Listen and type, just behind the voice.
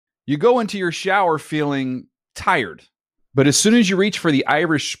You go into your shower feeling tired, but as soon as you reach for the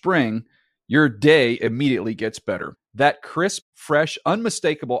Irish Spring, your day immediately gets better. That crisp, fresh,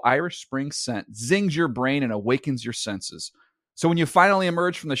 unmistakable Irish Spring scent zings your brain and awakens your senses. So when you finally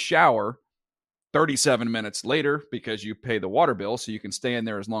emerge from the shower 37 minutes later, because you pay the water bill so you can stay in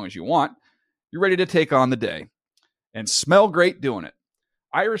there as long as you want, you're ready to take on the day and smell great doing it.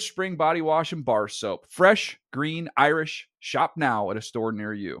 Irish Spring Body Wash and Bar Soap. Fresh, green, Irish. Shop now at a store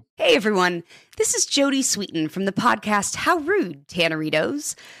near you. Hey, everyone. This is Jody Sweeten from the podcast How Rude,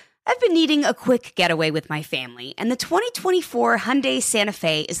 Tanneritos. I've been needing a quick getaway with my family, and the 2024 Hyundai Santa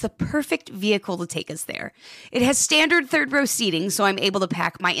Fe is the perfect vehicle to take us there. It has standard third-row seating, so I'm able to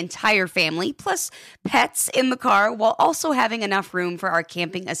pack my entire family, plus pets, in the car, while also having enough room for our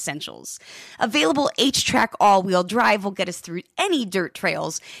camping essentials. Available H-Track all-wheel drive will get us through any dirt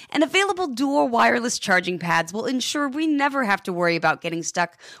trails, and available dual wireless charging pads will ensure we never have to worry about getting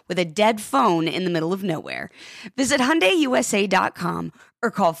stuck with a dead phone in the middle of nowhere. Visit HyundaiUSA.com or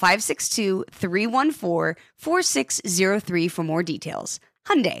call 562-314-4603 for more details.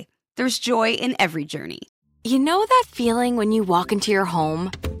 Hyundai, there's joy in every journey. You know that feeling when you walk into your home,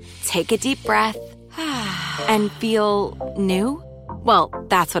 take a deep breath, and feel new? Well,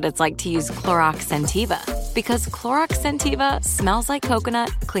 that's what it's like to use Clorox Scentiva. Because Clorox Scentiva smells like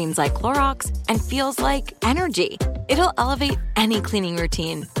coconut, cleans like Clorox, and feels like energy. It'll elevate any cleaning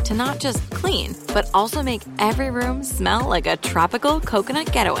routine to not just clean, but also make every room smell like a tropical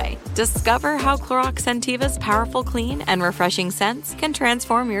coconut getaway. Discover how Clorox Scentiva's powerful clean and refreshing scents can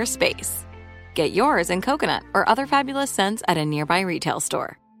transform your space. Get yours in coconut or other fabulous scents at a nearby retail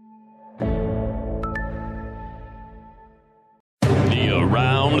store.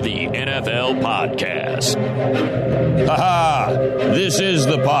 Around the NFL podcast. Ha! This is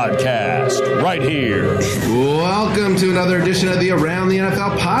the podcast right here. Welcome to another edition of the Around the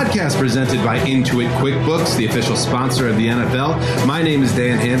NFL podcast presented by Intuit QuickBooks, the official sponsor of the NFL. My name is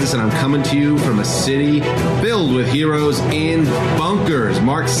Dan Hansis, and I'm coming to you from a city filled with heroes and bunkers.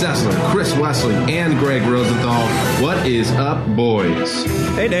 Mark Sessler, Chris Wesley, and Greg Rosenthal. What is up, boys?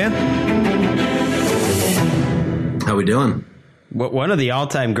 Hey, Dan. How we doing? One of the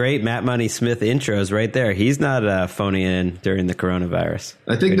all-time great Matt Money Smith intros right there. He's not phoning in during the coronavirus.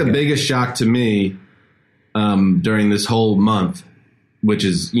 I think the biggest shock to me during this whole month, which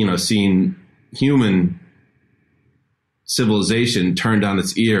is, seeing human civilization turned on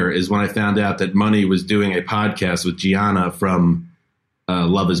its ear, is when I found out that Money was doing a podcast with Gianna from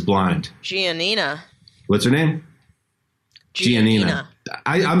Love is Blind. Giannina. What's her name? Giannina.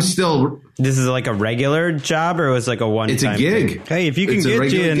 I'm still... This is like a regular job, or it was like a one-time It's a gig. Thing? Hey, if you can get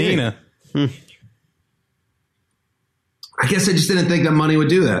Giannina. I guess I just didn't think that Money would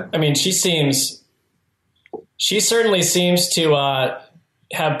do that. I mean, she certainly seems to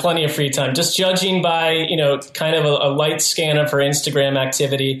have plenty of free time. Just judging by, kind of a light scan of her Instagram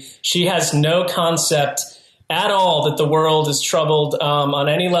activity, she has no concept at all that the world is troubled on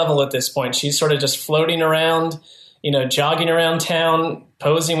any level at this point. She's sort of just floating around, jogging around town,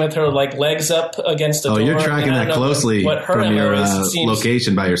 posing with her legs up against a door. Oh, you're tracking that closely from your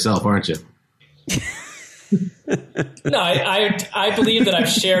location by yourself, aren't you? No, I believe that I've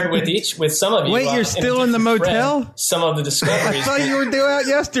shared with some of you. Wait, you're still in the motel? Some of the discoveries. I thought you were due out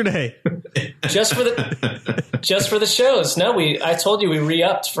yesterday. Just for the shows. No, I told you we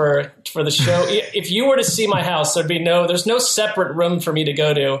re-upped for the show. If you were to see my house, there's no separate room for me to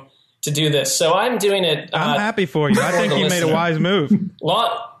go to do this. So I'm doing it. I'm happy for you. I think you made a wise move.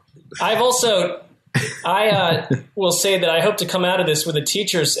 I will say that I hope to come out of this with with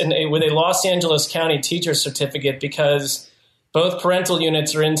a Los Angeles County teacher certificate, because both parental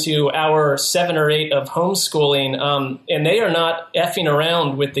units are into hour 7 or 8 of homeschooling, and they are not effing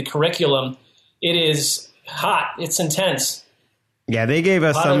around with the curriculum. It is hot. It's intense. Yeah, they gave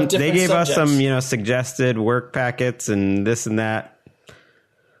us some. They gave subjects. us some, suggested work packets and this and that.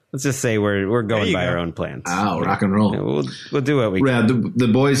 Let's just say we're going by our own plans. Oh, rock and roll. We'll do what we can. The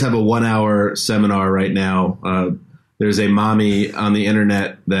boys have a 1-hour seminar right now. There's a mommy on the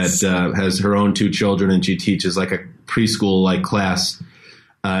internet that has her own 2 children, and she teaches like a preschool class.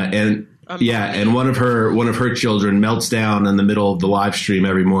 And one of her children melts down in the middle of the live stream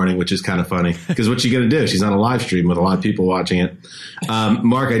every morning, which is kind of funny, because what's she going to do? She's on a live stream with a lot of people watching it.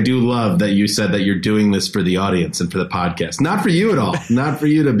 Mark, I do love that you said that you're doing this for the audience and for the podcast, not for you at all, not for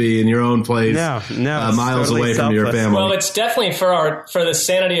you to be in your own place, no, miles totally away from your family. Well, it's definitely for the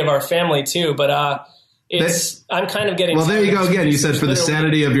sanity of our family too, but I'm kind of getting... Well, there you go again. You said for the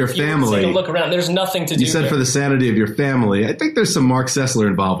sanity of your family. Take a look around. There's nothing to do. You said for the sanity of your family. I think there's some Mark Sessler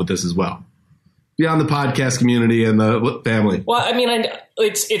involved with this as well. beyond the podcast community and the family? Well, I mean,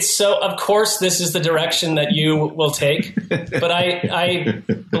 it's so, of course, this is the direction that you will take. But I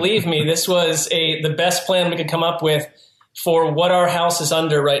believe me, this was the best plan we could come up with for what our house is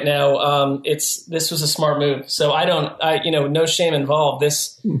under right now. This was a smart move. So no shame involved.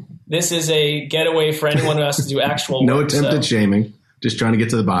 This is a getaway for anyone who has to do actual no work. attempt at shaming. Just trying to get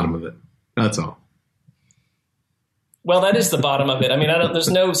to the bottom of it. That's all. Well, that is the bottom of it. I mean, there's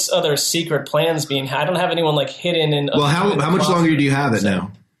no other secret plans being had. I don't have anyone hidden in. Well, how much longer do you have it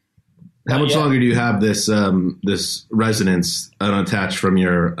now? How much longer do you have this this residence unattached from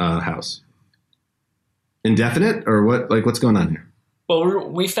your house? Indefinite or what? Like, what's going on here? Well,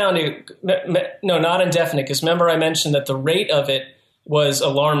 we found not indefinite, because remember I mentioned that the rate of it was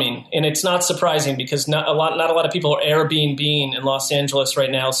alarming, and it's not surprising because not a lot of people are Airbnb-ing in Los Angeles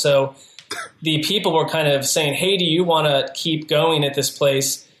right now. So the people were kind of saying, "Hey, do you want to keep going at this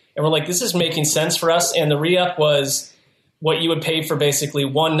place?" And we're like, "This is making sense for us." And the re-up was what you would pay for basically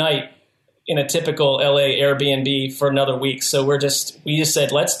one night in a typical LA Airbnb for another week. So we just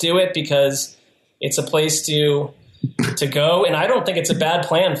said, let's do it because it's a place to go. And I don't think it's a bad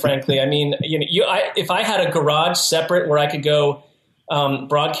plan, frankly. I mean, if I had a garage separate where I could go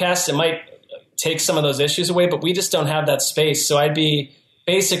broadcast, it might take some of those issues away, but we just don't have that space. So I'd be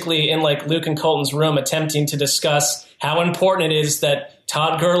basically in like Luke and Colton's room attempting to discuss how important it is that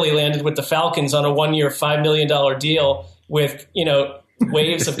Todd Gurley landed with the Falcons on a 1-year, $5 million deal with,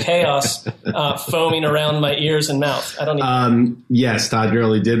 waves of chaos foaming around my ears and mouth. I don't even. Yes, Todd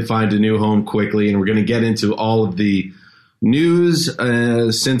Gurley did find a new home quickly, and we're going to get into all of the news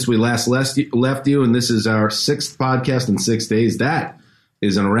since we last left you, and this is our 6th podcast in 6 days. That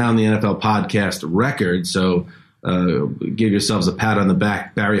is an Around the NFL podcast record, so give yourselves a pat on the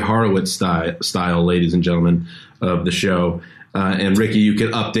back, Barry Horowitz style, ladies and gentlemen of the show. And Ricky, you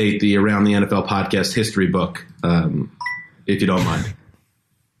can update the Around the NFL podcast history book if you don't mind.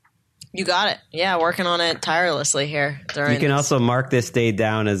 You got it. Yeah, working on it tirelessly here. You can also mark this day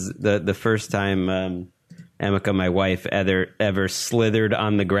down as the first time Emeka, my wife, ever slithered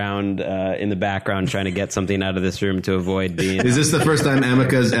on the ground in the background trying to get something out of this room to avoid being... Is this the first time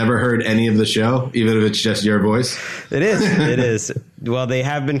Emeka's ever heard any of the show, even if it's just your voice? It is. It is. Well, they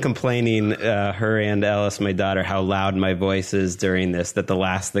have been complaining, her and Alice, my daughter, how loud my voice is during this, that the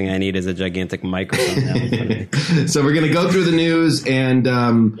last thing I need is a gigantic microphone now in front of me. So we're going to go through the news, and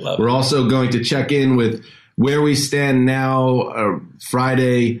we're also going to check in with where we stand now,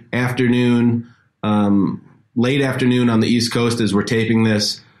 Friday afternoon, late afternoon on the East Coast as we're taping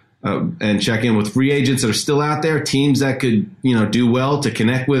this, and check in with free agents that are still out there, teams that could, do well to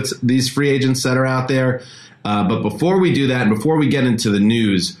connect with these free agents that are out there. But before we do that, and before we get into the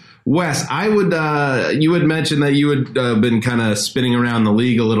news, Wes, you had mentioned that you had been kind of spinning around the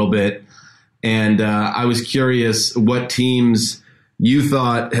league a little bit, and I was curious what teams you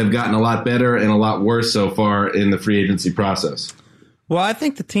thought have gotten a lot better and a lot worse so far in the free agency process. Well, I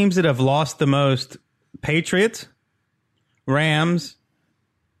think the teams that have lost the most: Patriots, Rams,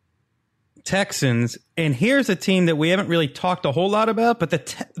 Texans, and here's a team that we haven't really talked a whole lot about, but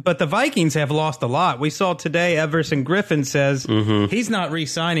the Vikings have lost a lot. We saw today Everson Griffin says he's not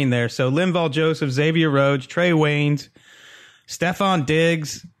re-signing there. So Linval Joseph, Xavier Rhodes, Trey Waynes, Stephon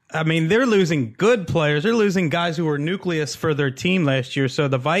Diggs. I mean, they're losing good players. They're losing guys who were nucleus for their team last year. So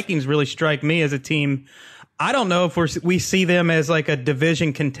the Vikings really strike me as a team. I don't know if we see them as like a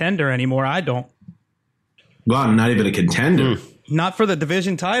division contender anymore. I don't. Well, not even a contender. Not for the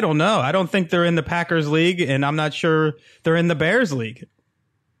division title, no. I don't think they're in the Packers league, and I'm not sure they're in the Bears league.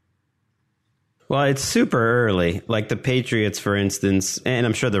 Well, it's super early. Like the Patriots, for instance, and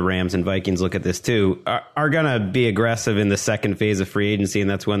I'm sure the Rams and Vikings look at this too, are going to be aggressive in the second phase of free agency, and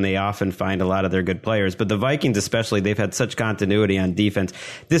that's when they often find a lot of their good players. But the Vikings especially, they've had such continuity on defense.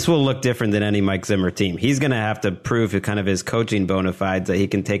 This will look different than any Mike Zimmer team. He's going to have to prove kind of his coaching bona fides that he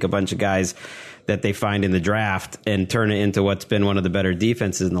can take a bunch of guys that they find in the draft and turn it into what's been one of the better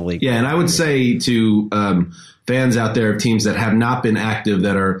defenses in the league. Yeah, and I would say to fans out there of teams that have not been active,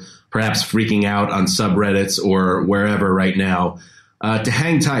 that are perhaps freaking out on subreddits or wherever right now, to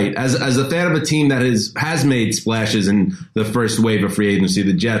hang tight. As a fan of a team that has made splashes in the first wave of free agency,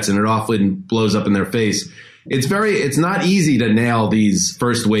 the Jets, and it often blows up in their face, it's not easy to nail these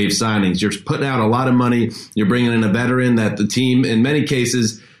first wave signings. You're putting out a lot of money. You're bringing in a veteran that the team, in many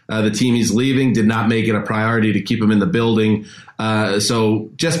cases, the team he's leaving did not make it a priority to keep him in the building. So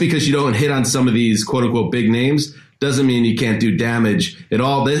just because you don't hit on some of these quote unquote big names doesn't mean you can't do damage at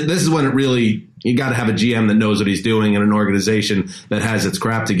all. This is when it really, you got to have a GM that knows what he's doing and an organization that has its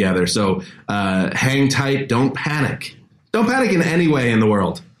crap together. So hang tight. Don't panic. Don't panic in any way in the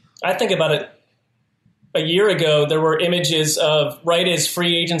world. I think about it a year ago, there were images of right as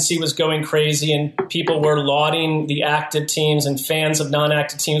free agency was going crazy and people were lauding the active teams and fans of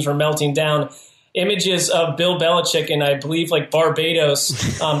non-active teams were melting down. Images of Bill Belichick in, I believe, like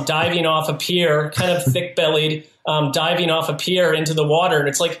Barbados, diving off a pier, kind of thick-bellied, diving off a pier into the water. And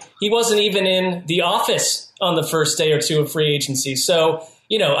it's like he wasn't even in the office on the first day or two of free agency. So,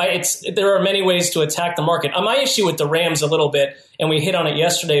 there are many ways to attack the market. My issue with the Rams a little bit, and we hit on it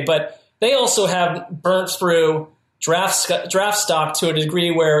yesterday, but they also have burnt through draft stock to a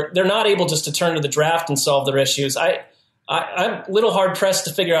degree where they're not able just to turn to the draft and solve their issues. I'm a little hard-pressed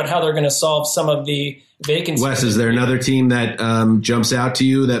to figure out how they're going to solve some of the vacancies. Wes, is there another team that jumps out to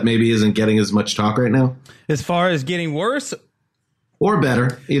you that maybe isn't getting as much talk right now? As far as getting worse? Or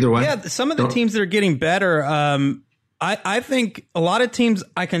better, either way. Yeah, some of the teams that are getting better, I think a lot of teams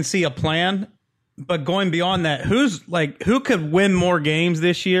I can see a plan, but going beyond that, who could win more games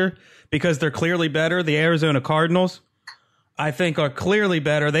this year because they're clearly better? The Arizona Cardinals, I think, are clearly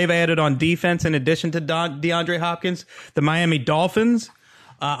better. They've added on defense in addition to DeAndre Hopkins. The Miami Dolphins,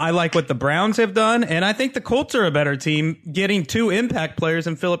 I like what the Browns have done. And I think the Colts are a better team, getting 2 impact players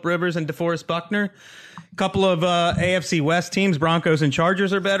in Phillip Rivers and DeForest Buckner. A couple of AFC West teams, Broncos and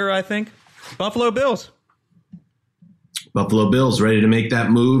Chargers, are better, I think. Buffalo Bills ready to make that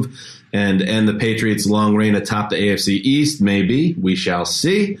move and end the Patriots' long reign atop the AFC East. Maybe. We shall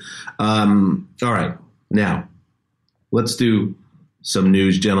see. All right. Now, let's do some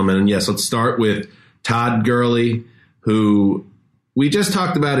news, gentlemen. And yes, let's start with Todd Gurley, who we just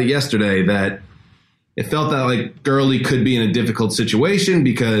talked about it yesterday, that it felt that like Gurley could be in a difficult situation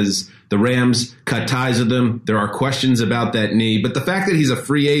because the Rams cut ties with him. There are questions about that knee. But the fact that he's a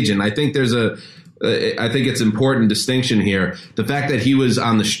free agent, I think it's important distinction here. The fact that he was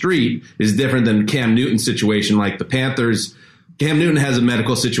on the street is different than Cam Newton's situation, like the Panthers. Cam Newton has a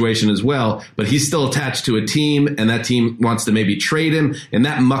medical situation as well, but he's still attached to a team, and that team wants to maybe trade him, and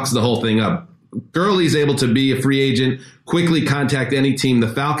that mucks the whole thing up. Gurley's able to be a free agent, quickly contact any team. The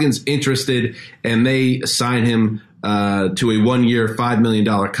Falcons interested, and they sign him to a 1-year, $5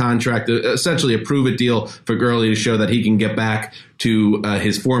 million contract, essentially a prove-it deal for Gurley to show that he can get back to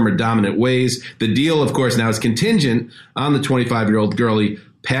his former dominant ways. The deal, of course, now is contingent on the 25-year-old Gurley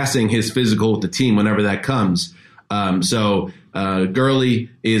passing his physical with the team whenever that comes. So Gurley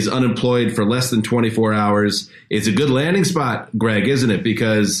is unemployed for less than 24 hours. It's a good landing spot, Greg, isn't it?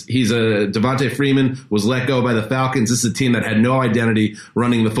 Because Devontae Freeman was let go by the Falcons. This is a team that had no identity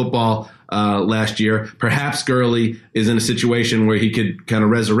running the football last year. Perhaps Gurley is in a situation where he could kind of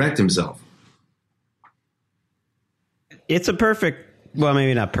resurrect himself. It's a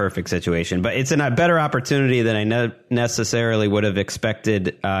maybe not perfect situation, but it's a better opportunity than I necessarily would have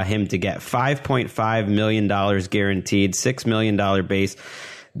expected him to get. $5.5 million guaranteed, $6 million base.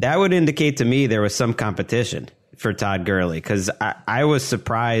 That would indicate to me there was some competition for Todd Gurley, because I was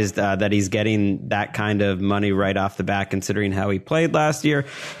surprised that he's getting that kind of money right off the bat, considering how he played last year.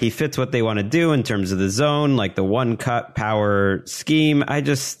 He fits what they want to do in terms of the zone, like the one-cut power scheme. I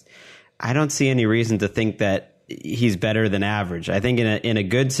don't see any reason to think that he's better than average. I think in a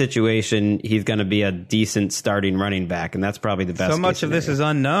good situation, he's going to be a decent starting running back, and that's probably the best. So much of this is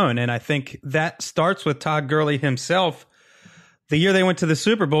unknown, and I think that starts with Todd Gurley himself. The year they went to the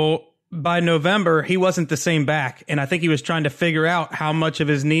Super Bowl, by November, he wasn't the same back, and I think he was trying to figure out how much of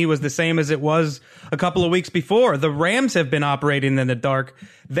his knee was the same as it was a couple of weeks before. The Rams have been operating in the dark.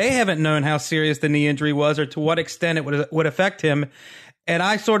 They haven't known how serious the knee injury was or to what extent it would affect him. And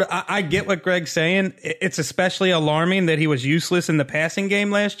I get what Greg's saying. It's especially alarming that he was useless in the passing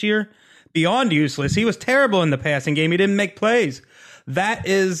game last year. Beyond useless. He was terrible in the passing game. He didn't make plays. That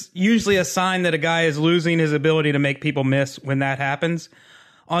is usually a sign that a guy is losing his ability to make people miss when that happens.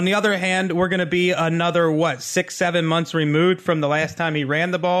 On the other hand, we're going to be another, 6-7 months removed from the last time he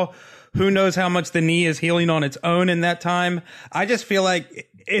ran the ball. Who knows how much the knee is healing on its own in that time. I just feel like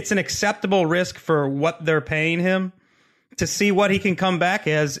it's an acceptable risk for what they're paying him to see what he can come back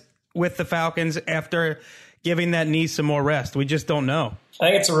as with the Falcons after giving that knee some more rest. We just don't know.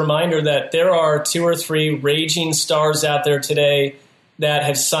 I think it's a reminder that there are 2 or 3 raging stars out there today that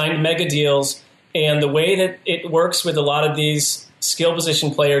have signed mega deals. And the way that it works with a lot of these skill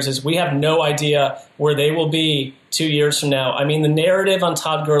position players is we have no idea where they will be 2 years from now. I mean, the narrative on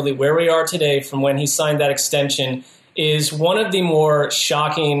Todd Gurley, where we are today from when he signed that extension, is one of the more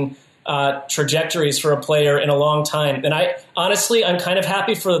shocking trajectories for a player in a long time. And I'm kind of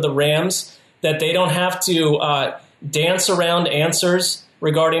happy for the Rams that they don't have to dance around answers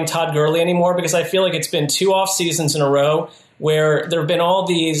regarding Todd Gurley anymore, because I feel like it's been 2 off seasons in a row where there have been all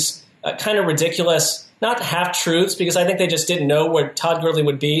these kind of ridiculous not half-truths, because I think they just didn't know where Todd Gurley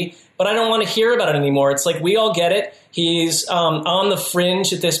would be, but I don't want to hear about it anymore. It's like, we all get it. He's on the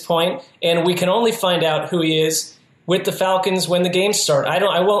fringe at this point, and we can only find out who he is with the Falcons when the games start. I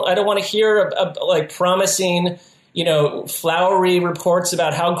don't want to hear like promising, flowery reports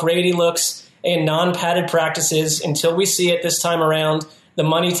about how great he looks in non-padded practices until we see it this time around. The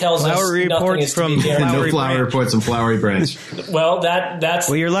money tells us nothing is to be guaranteed. No flowery reports from Flowery Branch. Well, that's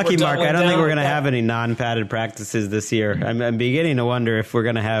you're lucky, Mark. I don't think we're going to have any non-padded practices this year. I'm beginning to wonder if we're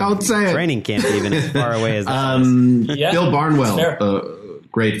going to have training camp even as far away as that. Bill Barnwell,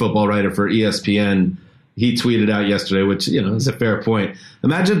 great football writer for ESPN, he tweeted out yesterday, which is a fair point.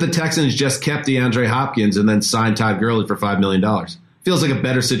 Imagine if the Texans just kept DeAndre Hopkins and then signed Todd Gurley for $5 million. Feels like a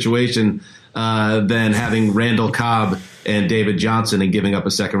better situation than having Randall Cobb and David Johnson and giving up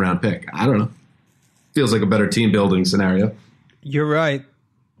a second-round pick. I don't know. Feels like a better team-building scenario. You're right.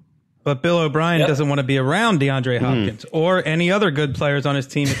 But Bill O'Brien doesn't want to be around DeAndre Hopkins or any other good players on his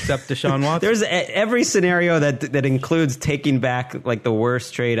team except Deshaun Watson. There's every scenario that includes taking back like the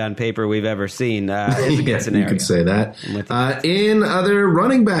worst trade on paper we've ever seen. Is a good scenario. You could say that. In other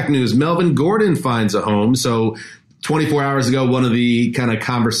running back news, Melvin Gordon finds a home. So 24 hours ago, one of the kind of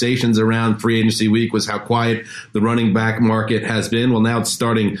conversations around free agency week was how quiet the running back market has been. Well, now it's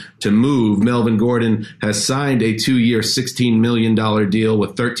starting to move. Melvin Gordon has signed a 2-year, $16 million deal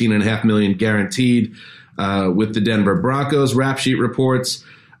with $13.5 million guaranteed with the Denver Broncos. Rap Sheet reports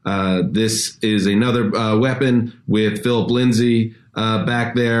this is another weapon with Philip Lindsay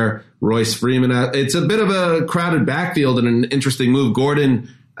back there, Royce Freeman. It's a bit of a crowded backfield and an interesting move. Gordon,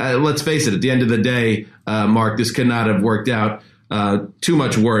 let's face it, at the end of the day, Mark, this could not have worked out too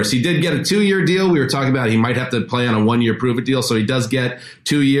much worse. He did get a 2-year deal. We were talking about he might have to play on a 1-year prove-it deal, so he does get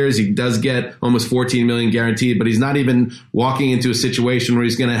 2 years. He does get almost $14 million guaranteed, but he's not even walking into a situation where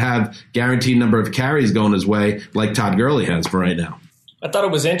he's going to have guaranteed number of carries going his way like Todd Gurley has for right now. I thought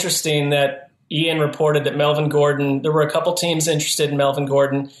it was interesting that Ian reported that Melvin Gordon, there were a couple teams interested in Melvin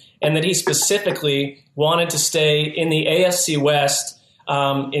Gordon, and that he specifically wanted to stay in the AFC West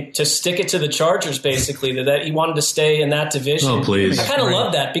to stick it to the Chargers, basically, that he wanted to stay in that division. Oh, please. I kind of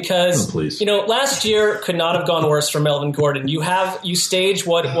love that because, last year could not have gone worse for Melvin Gordon. You stage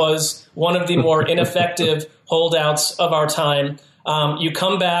what was one of the more ineffective holdouts of our time. You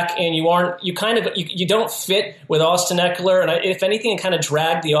come back and you don't fit with Austin Eckler. And if anything, it kind of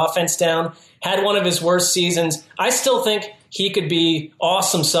dragged the offense down, had one of his worst seasons. I still think he could be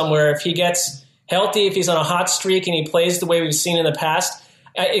awesome somewhere if he gets healthy, if he's on a hot streak and he plays the way we've seen in the past.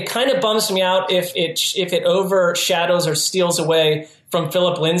 It kind of bums me out if it overshadows or steals away from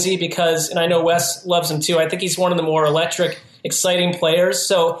Philip Lindsay because, and I know Wes loves him too, I think he's one of the more electric, exciting players.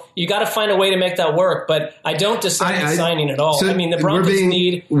 So you got to find a way to make that work. But I don't dislike signing at all. So the Broncos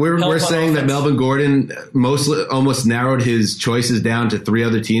need We're saying that Melvin Gordon almost narrowed his choices down to 3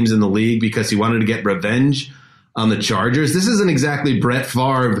 other teams in the league because he wanted to get revenge on the Chargers. This isn't exactly Brett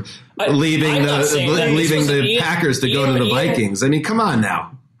Favre leaving the Packers to go to the Vikings. I mean, come on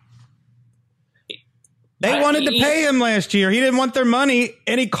now. They wanted to pay him last year. He didn't want their money,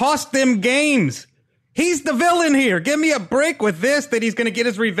 and he cost them games. He's the villain here. Give me a break with this, that he's going to get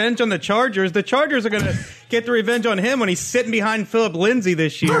his revenge on the Chargers. The Chargers are going to get the revenge on him when he's sitting behind Philip Lindsay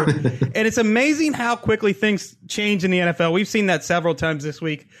this year. And it's amazing how quickly things change in the NFL. We've seen that several times this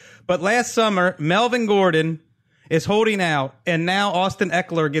week. But last summer, Melvin Gordon is holding out, and now Austin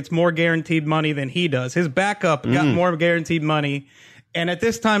Eckler gets more guaranteed money than he does. His backup got more guaranteed money. And at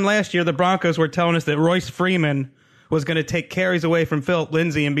this time last year, the Broncos were telling us that Royce Freeman was going to take carries away from Philip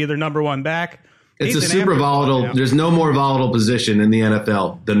Lindsay and be their number one back. It's a super volatile. There's no more volatile position in the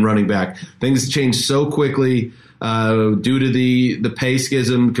NFL than running back. Things change so quickly due to the pay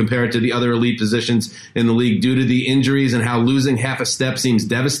schism compared to the other elite positions in the league, due to the injuries and how losing half a step seems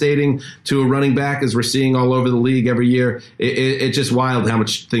devastating to a running back, as we're seeing all over the league every year. It's just wild how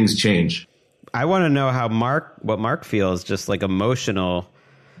much things change. I want to know what Mark feels, just like emotional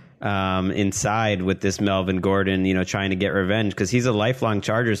inside with this Melvin Gordon, trying to get revenge, because he's a lifelong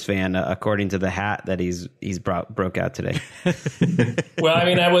Chargers fan, according to the hat that he's broke out today. Well,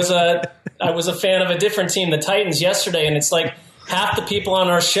 I was a fan of a different team, the Titans, yesterday, and it's like half the people on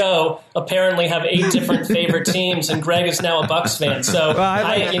our show apparently have 8 different favorite teams, and Greg is now a Bucs fan. So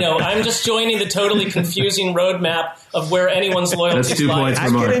I'm just joining the totally confusing roadmap of where anyone's loyalties That's 2 points lie.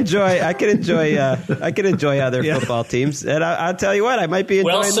 for Mark. I could enjoy other football teams, and I'll tell you what, I might be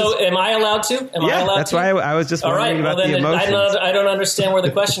enjoying. Well, so this. am I allowed to? That's why I was just wondering about the emotions. I don't understand where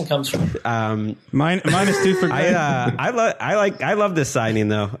the question comes from. Mine is 2 for Greg. I love this signing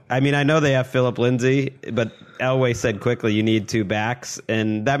though. I mean, I know they have Philip Lindsay, but Elway said quickly you need 2 backs,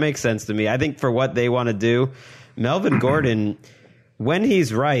 and that makes sense to me. I think for what they want to do, Melvin Gordon, when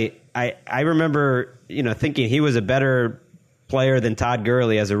he's right, I remember thinking he was a better player than Todd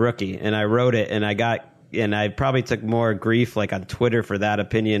Gurley as a rookie, and I wrote it, and I probably took more grief on Twitter for that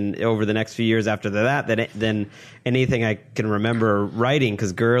opinion over the next few years after that than anything I can remember writing,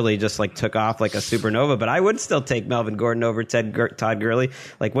 because Gurley just took off like a supernova. But I would still take Melvin Gordon over Todd Gurley.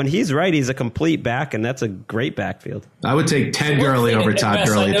 Like, when he's right, he's a complete back, and that's a great backfield. I would take Ted Gurley over Todd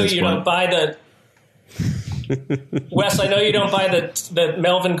Gurley at this point. Don't buy the Wes, I know you don't buy that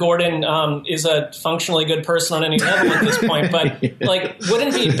Melvin Gordon is a functionally good person on any level at this point, but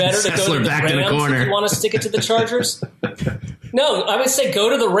wouldn't it be better to go to the Rams if you want to stick it to the Chargers? No, I would say go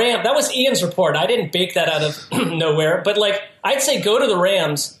to the Rams. That was Ian's report. I didn't bake that out of nowhere, but I'd say go to the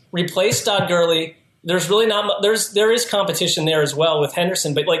Rams, replace Todd Gurley. There's really not there is competition there as well with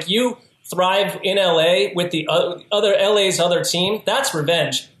Henderson, but you thrive in LA with the LA's other team. That's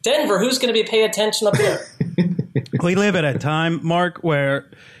revenge. Denver, who's going to be paying attention up there? We live at a time, Mark, where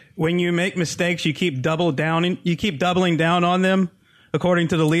when you make mistakes, you keep doubling down on them, according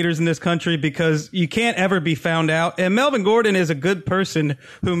to the leaders in this country, because you can't ever be found out. And Melvin Gordon is a good person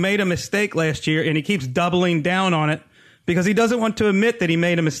who made a mistake last year, and he keeps doubling down on it because he doesn't want to admit that he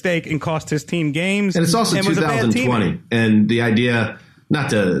made a mistake and cost his team games. And it's also 2020, and the idea,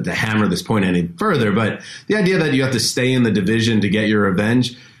 not to hammer this point any further, but the idea that you have to stay in the division to get your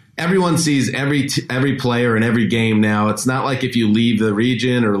revenge. Everyone sees every player in every game now. It's not like if you leave the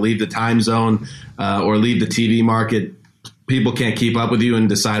region or leave the time zone or leave the TV market, people can't keep up with you and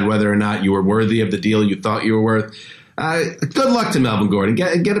decide whether or not you were worthy of the deal you thought you were worth. Good luck to Melvin Gordon.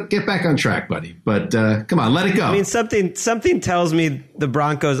 Get back on track, buddy. But come on, let it go. I mean, something tells me the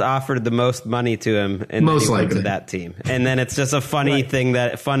Broncos offered the most money to him, and most then he likely went to that team. And then it's just a fun thing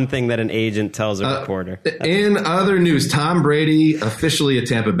that an agent tells a reporter. In other news, Tom Brady, officially a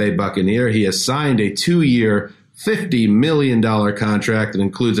Tampa Bay Buccaneer, he has signed a 2-year, $50 million contract that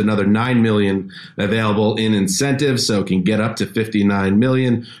includes another $9 million available in incentives, so it can get up to $59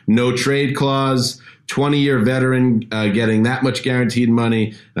 million. No trade clause. 20-year veteran getting that much guaranteed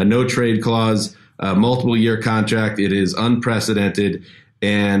money, a no trade clause, multiple-year contract. It is unprecedented.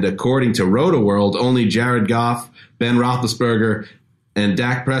 And according to Roto-World, only Jared Goff, Ben Roethlisberger, and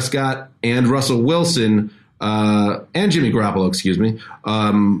Dak Prescott and Russell Wilson and Jimmy Garoppolo,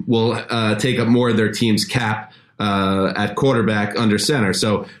 will take up more of their team's cap at quarterback under center.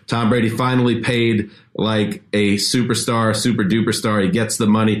 So Tom Brady finally paid like a superstar, super duper star. He gets the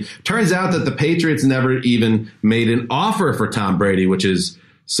money. Turns out that the Patriots never even made an offer for Tom Brady, which is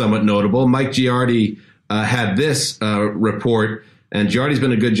somewhat notable. Mike Giardi had this report, and Giardi's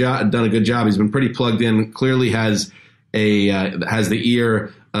done a good job. He's been pretty plugged in. Clearly has the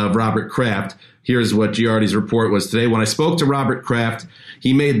ear of Robert Kraft. Here's what Giardi's report was today. When I spoke to Robert Kraft,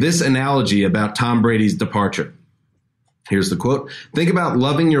 he made this analogy about Tom Brady's departure. Here's the quote. Think about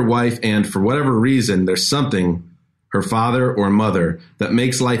loving your wife and for whatever reason, there's something, her father or mother, that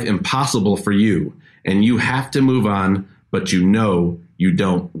makes life impossible for you and you have to move on, but you know you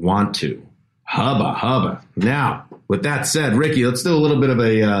don't want to. Hubba. Now, with that said, Ricky, let's do a little bit of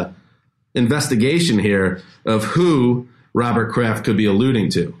a investigation here of who Robert Kraft could be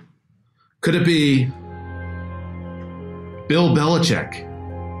alluding to. Could it be Bill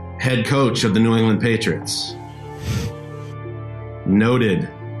Belichick, head coach of the New England Patriots? Noted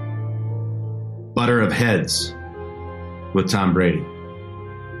butter of heads with Tom Brady.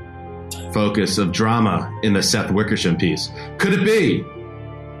 Focus of drama in the Seth Wickersham piece. Could it be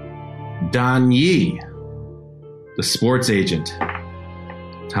Don Yee, the sports agent,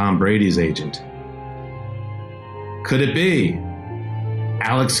 Tom Brady's agent? Could it be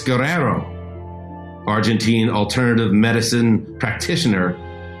Alex Guerrero, Argentine alternative medicine practitioner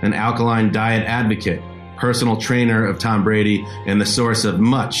and alkaline diet advocate, personal trainer of Tom Brady, and the source of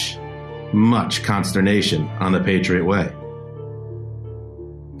much, much consternation on the Patriot way?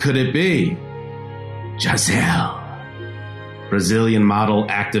 Could it be Gisele, Brazilian model,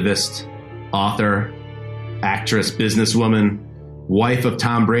 activist, author, actress, businesswoman, wife of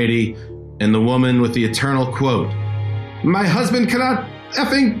Tom Brady, and the woman with the eternal quote, "My husband cannot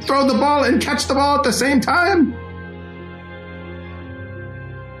effing throw the ball and catch the ball at the same time"?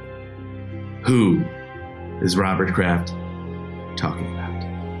 Who is Robert Kraft talking about?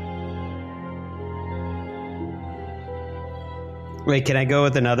 Wait, can I go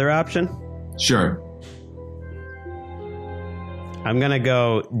with another option? Sure. I'm going to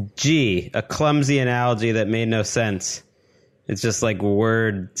go G, a clumsy analogy that made no sense. It's just like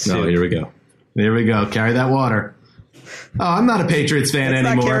word soup. No, here we go. Here we go. Carry that water. Oh, I'm not a Patriots fan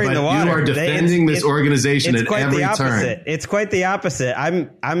anymore, but you are defending this organization at every turn. It's quite the opposite.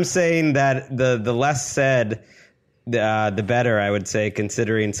 I'm saying that the less said, the better, I would say,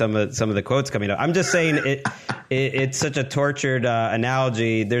 considering some of the quotes coming up. I'm just saying it's such a tortured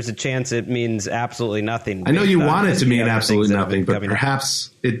analogy. There's a chance it means absolutely nothing. I know you want it to mean absolutely nothing, but perhaps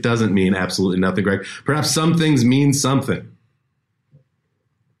it doesn't mean absolutely nothing, Greg. Perhaps some things mean something.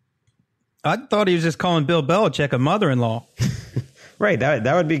 I thought he was just calling Bill Belichick a mother-in-law. Right,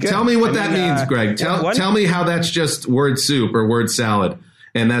 that would be good. Tell me what that means, Greg. Tell me how that's just word soup or word salad,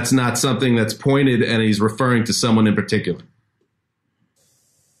 and that's not something that's pointed and he's referring to someone in particular.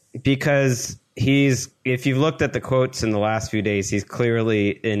 Because if you've looked at the quotes in the last few days, he's clearly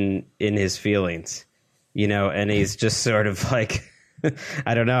in his feelings, and he's just sort of like,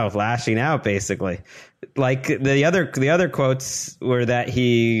 I don't know, lashing out basically. Like the other quotes were that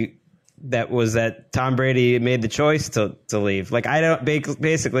Tom Brady made the choice to leave. Like I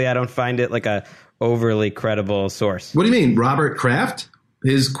don't find it like a overly credible source. What do you mean, Robert Kraft?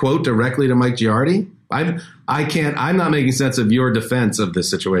 His quote directly to Mike Giardi? I'm not making sense of your defense of this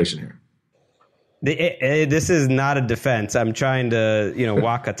situation here. This is not a defense. I'm trying to,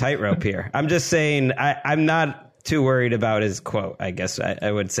 walk a tightrope here. I'm just saying I'm not too worried about his quote, I guess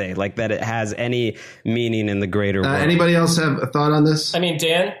I would say, like that it has any meaning in the greater world. Anybody else have a thought on this? I mean,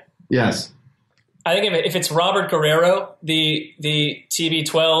 Dan? Yes. I think if it's Robert Guerrero, the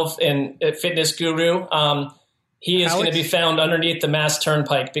TB12 and fitness guru, he is going to be found underneath the Mass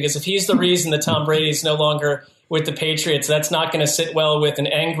Turnpike, because if he's the reason that Tom Brady is no longer with the Patriots, that's not going to sit well with an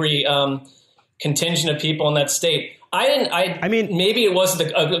angry contingent of people in that state. I mean, maybe it was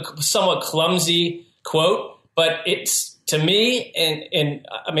a somewhat clumsy quote, but it's, to me, and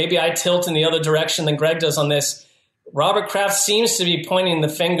maybe I tilt in the other direction than Greg does on this, Robert Kraft seems to be pointing the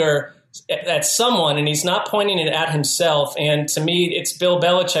finger at someone, and he's not pointing it at himself. And to me, it's Bill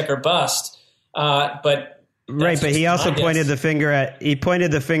Belichick or bust. But he also pointed the finger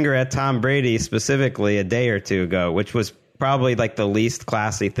at Tom Brady specifically a day or two ago, which was probably like the least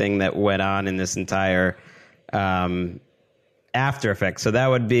classy thing that went on in this entire after effects. So that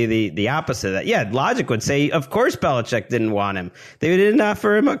would be the opposite of that. Yeah, logic would say, of course Belichick didn't want him. They didn't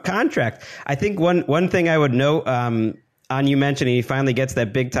offer him a contract. I think one thing I would note on you mentioning he finally gets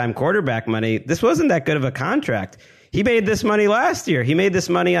that big time quarterback money. This wasn't that good of a contract. He made this money last year. He made this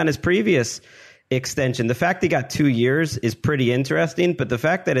money on his previous extension. The fact he got 2 years is pretty interesting, but the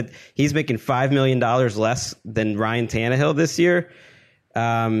fact that he's making $5 million less than Ryan Tannehill this year,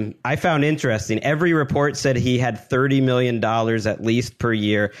 I found interesting. Every report said he had $30 million at least per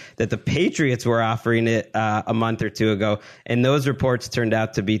year, that the Patriots were offering it a month or two ago, and those reports turned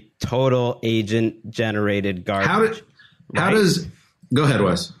out to be total agent-generated garbage. Go ahead,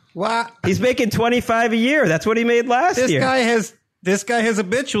 Wes. What? He's making $25 a year. That's what he made last year. This guy has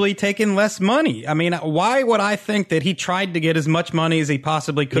habitually taken less money. I mean, why would I think that he tried to get as much money as he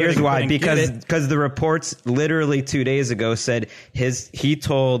possibly could? Here's why. Because the reports literally 2 days ago said he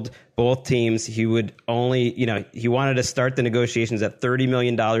told both teams he would only, he wanted to start the negotiations at $30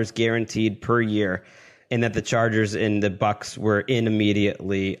 million guaranteed per year, and that the Chargers and the Bucs were in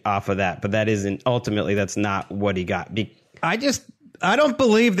immediately off of that. But ultimately that's not what he got. I don't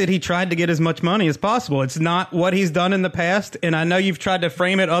believe that he tried to get as much money as possible. It's not what he's done in the past, and I know you've tried to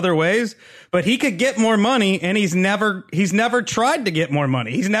frame it other ways, but he could get more money, and he's never tried to get more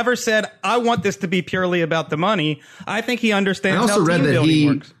money. He's never said, I want this to be purely about the money. I think he understands how team building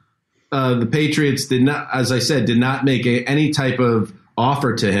works. The Patriots did not make any type of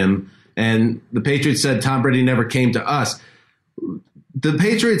offer to him, and the Patriots said Tom Brady never came to us. The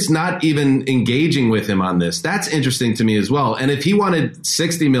Patriots not even engaging with him on this. That's interesting to me as well. And if he wanted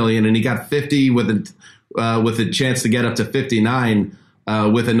 $60 million and he got 50 with a chance to get up to 59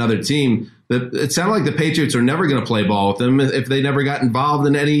 with another team, it sounded like the Patriots are never going to play ball with him if they never got involved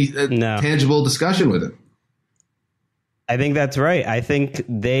in any tangible discussion with him. I think that's right. I think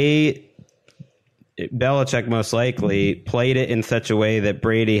Belichick most likely played it in such a way that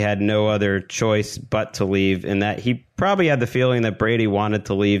Brady had no other choice but to leave, and that he probably had the feeling that Brady wanted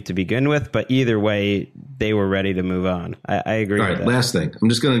to leave to begin with, but either way, they were ready to move on. I agree with that. All right, last thing. I'm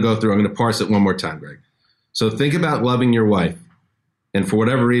just going to go through. I'm going to parse it one more time, Greg. So think about loving your wife, and for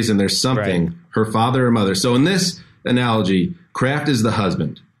whatever reason, there's something, her father or mother. So in this analogy, Kraft is the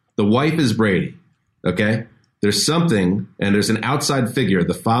husband. The wife is Brady, okay? there's something, and there's an outside figure,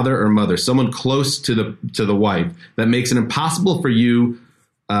 the father or mother, someone close to the wife, that makes it impossible for you,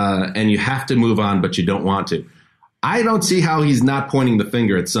 and you have to move on, but you don't want to. I don't see how he's not pointing the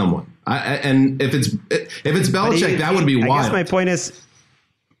finger at someone. And if it's Belichick, that would be wild. I guess my point is,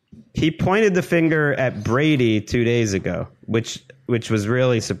 he pointed the finger at Brady 2 days ago, which was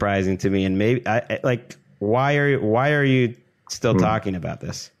really surprising to me. And maybe why are you still talking about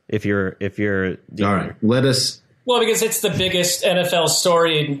this? If you're all right, let us. Well, because it's the biggest NFL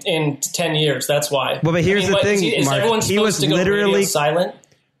story in 10 years. That's why. Well, but here's the thing, is Mark. everyone supposed to go radio silent?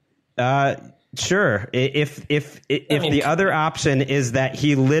 Sure. If the other option is that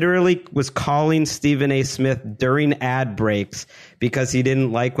he literally was calling Stephen A. Smith during ad breaks because he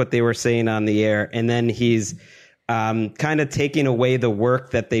didn't like what they were saying on the air, and then he's kind of taking away the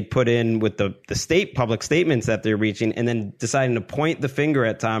work that they put in with the state public statements that they're reaching, and then deciding to point the finger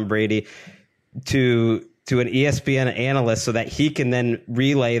at Tom Brady to an ESPN analyst so that he can then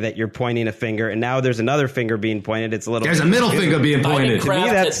relay that you're pointing a finger, and now there's another finger being pointed. It's a little. There's a middle finger being pointed.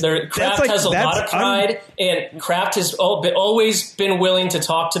 Kraft has a lot of pride, and Kraft has always been willing to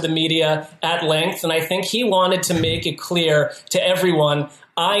talk to the media at length, and I think he wanted to make it clear to everyone,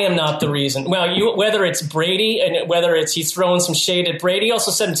 I am not the reason. Well, whether it's Brady and whether it's he's throwing some shade at Brady, he also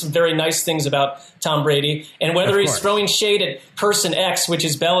said some very nice things about Tom Brady, and whether he's throwing shade at person X, which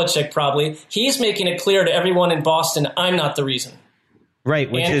is Belichick probably, he's making it clear to everyone in Boston, I'm not the reason. Right,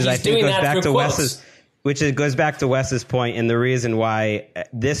 which and is I think goes back to quotes. goes back to Wes's point, and the reason why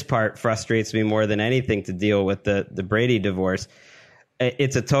this part frustrates me more than anything to deal with the Brady divorce.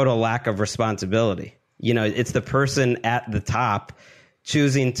 It's a total lack of responsibility. You know, it's the person at the top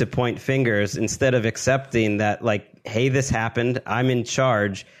choosing to point fingers instead of accepting that, like, hey, this happened. I'm in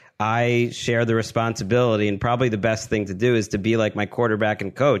charge. I share the responsibility, and probably the best thing to do is to be like my quarterback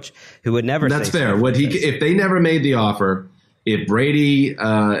and coach, who would never. That's fair. If they never made the offer, if Brady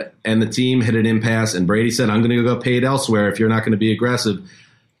and the team hit an impasse, and Brady said, "I'm going to go paid elsewhere if you're not going to be aggressive,"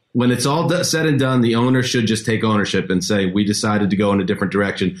 when it's all said and done, the owner should just take ownership and say, we decided to go in a different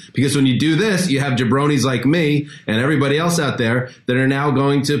direction. Because when you do this, you have jabronis like me and everybody else out there that are now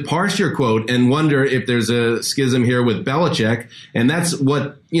going to parse your quote and wonder if there's a schism here with Belichick. And that's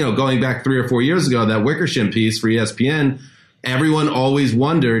what, going back 3 or 4 years ago, that Wickersham piece for ESPN, everyone always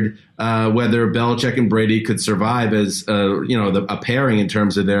wondered whether Belichick and Brady could survive as a pairing in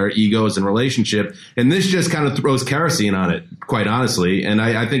terms of their egos and relationship. And this just kind of throws kerosene on it, quite honestly. And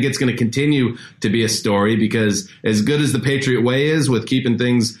I think it's going to continue to be a story, because as good as the Patriot way is with keeping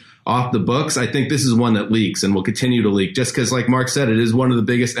things off the books, I think this is one that leaks and will continue to leak, just because, like Mark said, it is one of the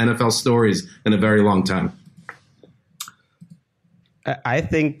biggest NFL stories in a very long time. I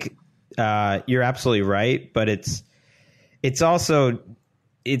think you're absolutely right, but it's also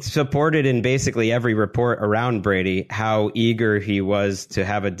supported in basically every report around Brady how eager he was to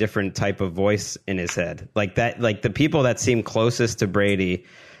have a different type of voice in his head. Like the people that seem closest to Brady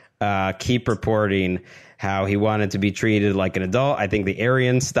keep reporting how he wanted to be treated like an adult. I think the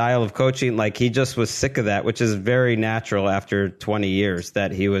Arian style of coaching, like he just was sick of that, which is very natural after 20 years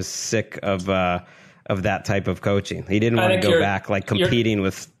that he was sick of that type of coaching. He didn't want to go back like competing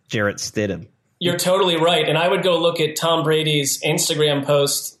with Jarrett Stidham. You're totally right. And I would go look at Tom Brady's Instagram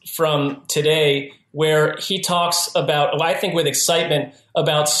post from today, where he talks about, I think with excitement,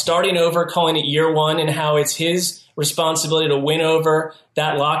 about starting over, calling it year one, and how it's his responsibility to win over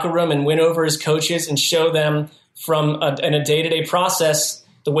that locker room and win over his coaches and show them in a day-to-day process,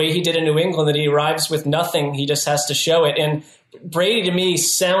 the way he did in New England, that he arrives with nothing. He just has to show it. And Brady, to me,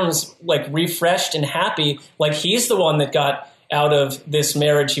 sounds like refreshed and happy, like he's the one that got out of this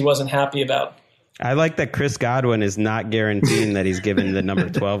marriage he wasn't happy about. I like that Chris Godwin is not guaranteeing that he's giving the number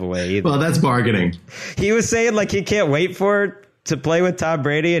 12 away either. Well, that's bargaining. He was saying like he can't wait to play with Tom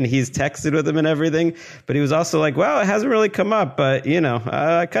Brady, and he's texted with him and everything. But he was also like, well, it hasn't really come up, but,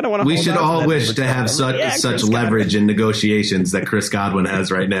 I kind of want to. We should all wish to have such leverage in negotiations that Chris Godwin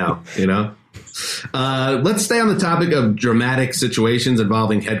has right now, Let's stay on the topic of dramatic situations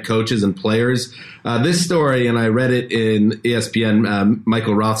involving head coaches and players. This story, and I read it in ESPN,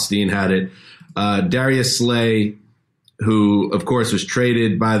 Michael Rothstein had it. Darius Slay, who, of course, was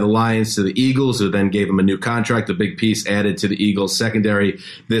traded by the Lions to the Eagles, who then gave him a new contract, a big piece added to the Eagles secondary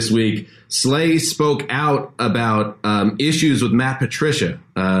this week. Slay spoke out about issues with Matt Patricia,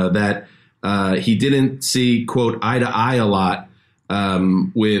 that he didn't see, quote, eye to eye a lot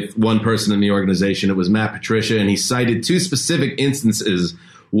with one person in the organization. It was Matt Patricia, and he cited two specific instances.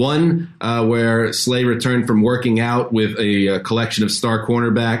 One where Slay returned from working out with a collection of star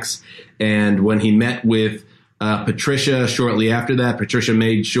cornerbacks, and when he met with Patricia, shortly after that, Patricia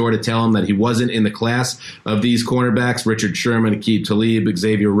made sure to tell him that he wasn't in the class of these cornerbacks, Richard Sherman, Aqib Talib,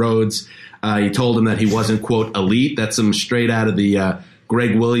 Xavier Rhodes. He told him that he wasn't, quote, elite. That's some straight out of the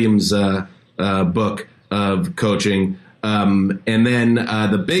Greg Williams book of coaching. And then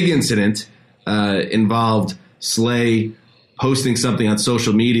the big incident involved Slay posting something on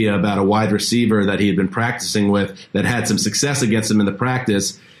social media about a wide receiver that he had been practicing with that had some success against him in the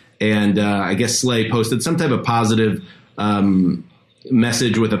practice. And I guess Slay posted some type of positive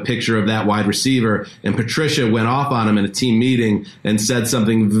message with a picture of that wide receiver. And Patricia went off on him in a team meeting and said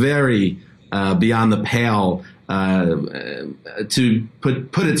something very beyond the pale. To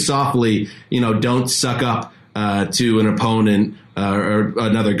put it softly, don't suck up to an opponent or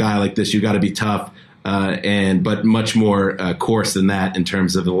another guy like this. You got to be tough, but much more coarse than that in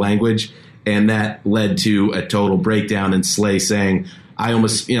terms of the language. And that led to a total breakdown in Slay saying, I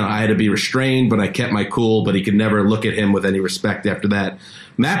almost, I had to be restrained, but I kept my cool, but he could never look at him with any respect after that.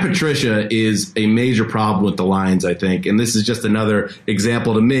 Matt Patricia is a major problem with the Lions, I think. And this is just another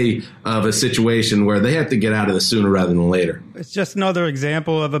example to me of a situation where they have to get out of this sooner rather than later. It's just another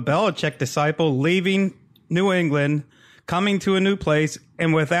example of a Belichick disciple leaving New England, coming to a new place,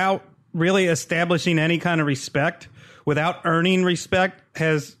 and without really establishing any kind of respect, without earning respect,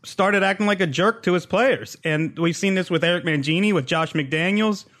 has started acting like a jerk to his players. And we've seen this with Eric Mangini, with Josh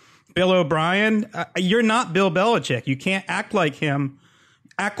McDaniels, Bill O'Brien. You're not Bill Belichick. You can't act like him.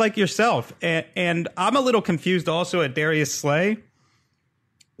 Act like yourself. And I'm a little confused also at Darius Slay.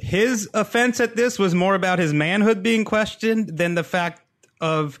 His offense at this was more about his manhood being questioned than the fact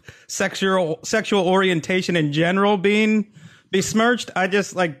of sexual orientation in general being besmirched. I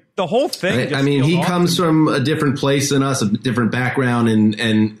just like the whole thing. I mean, he comes from a different place than us, a different background,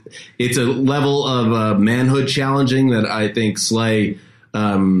 and it's a level of manhood challenging that I think Slay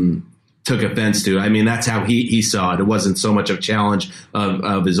took offense to. I mean, that's how he saw it. It wasn't so much of a challenge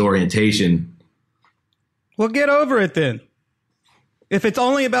of his orientation. Well, get over it then. If it's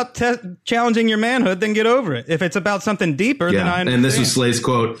only about challenging your manhood, then get over it. If it's about something deeper, then I understand. And this was Slay's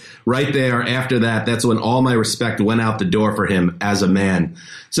quote right there. After that, that's when all my respect went out the door for him as a man.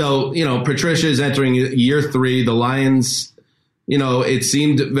 So, Patricia is entering year 3. The Lions, it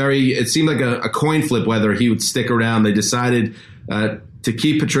seemed like a coin flip whether he would stick around. They decided to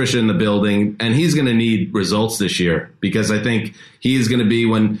keep Patricia in the building, and he's going to need results this year because I think he is going to be,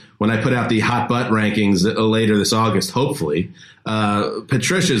 when I put out the hot butt rankings later this August, hopefully,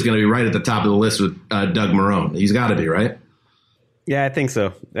 Patricia is going to be right at the top of the list with Doug Marrone. He's got to be, right? Yeah, I think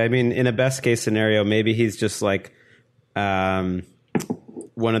so. I mean, in a best case scenario, maybe he's just like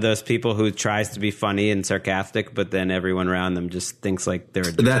one of those people who tries to be funny and sarcastic, but then everyone around them just thinks like they're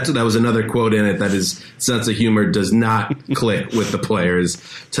a jerk. That was another quote in it that his sense of humor does not click with the players.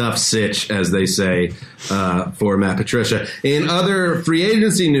 Tough sitch, as they say, for Matt Patricia. In other free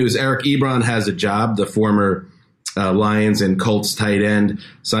agency news, Eric Ebron has a job. The former Lions and Colts tight end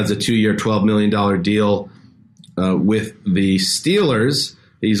signs a 2-year, $12 million deal with the Steelers.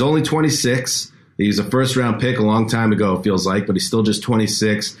 He's only 26. He's a first-round pick a long time ago, it feels like, but he's still just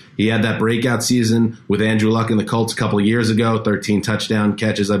 26. He had that breakout season with Andrew Luck and the Colts a couple of years ago, 13 touchdown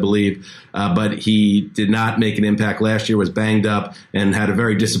catches, I believe. But he did not make an impact last year, was banged up, and had a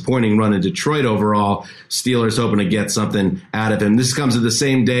very disappointing run in Detroit overall. Steelers hoping to get something out of him. This comes at the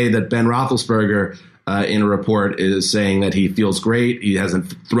same day that Ben Roethlisberger, in a report, is saying that he feels great. He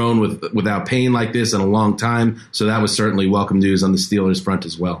hasn't thrown without pain like this in a long time. So that was certainly welcome news on the Steelers front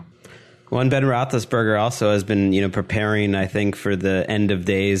as well. Well, and Ben Roethlisberger also has been, preparing, I think, for the end of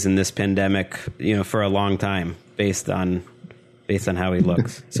days in this pandemic, for a long time, based on how he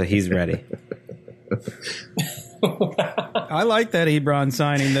looks. So he's ready. I like that Ebron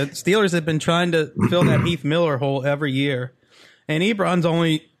signing. The Steelers have been trying to fill that Heath Miller hole every year, and Ebron's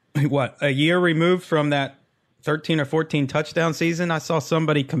only a year removed from that 13 or 14 touchdown season. I saw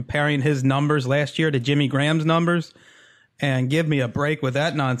somebody comparing his numbers last year to Jimmy Graham's numbers. And give me a break with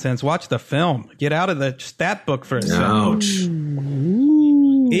that nonsense. Watch the film. Get out of the stat book for a second. Ouch.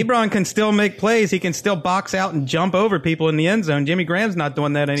 Ebron can still make plays. He can still box out and jump over people in the end zone. Jimmy Graham's not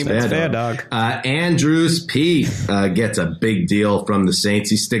doing that anymore. It's fair, dog. Andrews Peat gets a big deal from the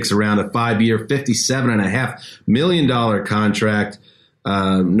Saints. He sticks around a 5-year, $57.5 million contract.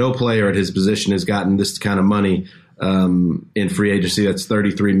 No player at his position has gotten this kind of money in free agency. That's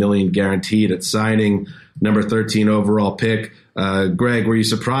 $33 million guaranteed at signing. Number 13 overall pick. Greg, were you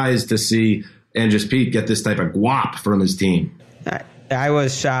surprised to see Andrews Peat get this type of guap from his team? I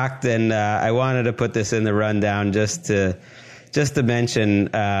was shocked, and I wanted to put this in the rundown just to mention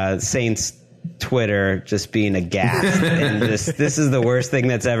Saints Twitter just being aghast and just, this is the worst thing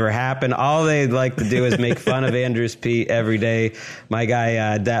that's ever happened. All they like to do is make fun of Andrus Peat every day. My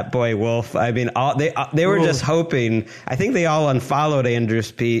guy, Dat Boy Wolf. I mean, they were just hoping. I think they all unfollowed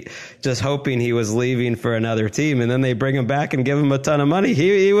Andrus Peat, just hoping he was leaving for another team, and then they bring him back and give him a ton of money.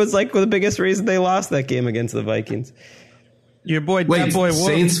 He was like the biggest reason they lost that game against the Vikings. Your boy, Dat Boy Wolf,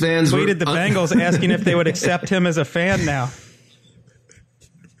 Saints fans tweeted the Bengals asking if they would accept him as a fan now.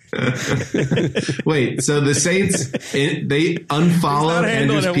 Wait, so the Saints, they unfollowed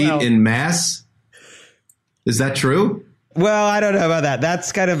Andrus Peat in mass? Is that true? Well, I don't know about that.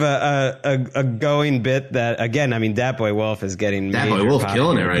 That's kind of a going bit that, again, I mean, Dat Boy Wolf is getting Dat Boy Wolf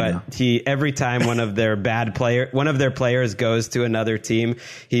killing it right now. Every time one of their players goes to another team,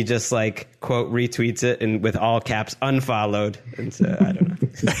 he just like quote retweets it and with all caps unfollowed. And so I don't know.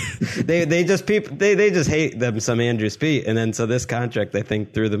 they just hate them some Andrus Peat, and then so this contract I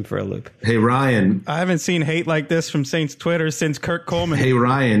think threw them for a loop. Hey Ryan, I haven't seen hate like this from Saints Twitter since Kurt Coleman. Hey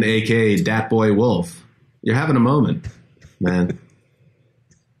Ryan, aka Dat Boy Wolf, you're having a moment. Man,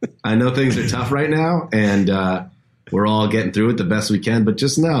 I know things are tough right now, and we're all getting through it the best we can. But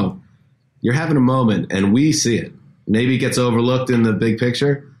just know, you're having a moment, and we see it. Maybe it gets overlooked in the big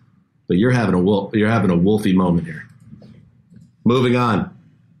picture, but you're having a wolfy moment here. Moving on,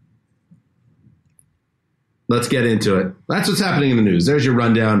 let's get into it. That's what's happening in the news. There's your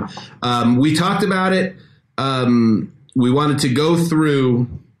rundown. We talked about it. We wanted to go through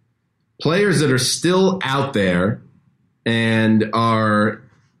players that are still out there and are,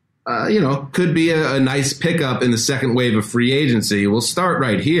 could be a nice pickup in the second wave of free agency. We'll start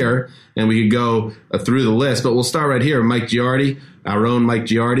right here, and we could go through the list, but we'll start right here. Mike Giardi, our own Mike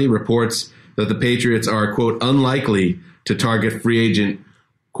Giardi, reports that the Patriots are, quote, unlikely to target free agent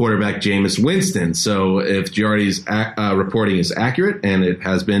quarterback Jameis Winston. So if Giardi's reporting is accurate, and it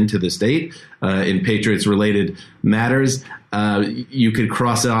has been to this date, in Patriots-related matters, you could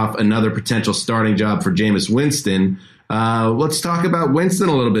cross off another potential starting job for Jameis Winston. Let's talk about Winston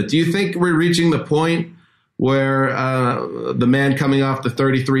a little bit. Do you think we're reaching the point where the man coming off the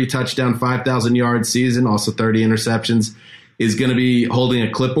 33 touchdown, 5,000 yard season, also 30 interceptions, is going to be holding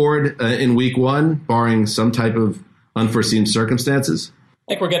a clipboard in week one, barring some type of unforeseen circumstances?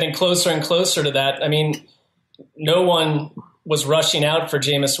 I think we're getting closer and closer to that. I mean, no one was rushing out for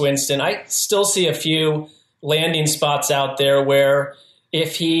Jameis Winston. I still see a few landing spots out there where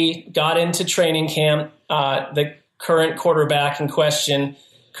if he got into training camp, the current quarterback in question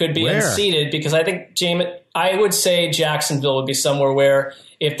could be unseated, because I think I would say Jacksonville would be somewhere where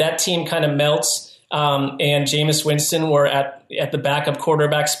if that team kind of melts and Jameis Winston were at the backup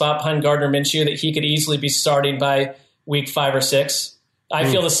quarterback spot behind Gardner Minshew, that he could easily be starting by week 5 or 6. I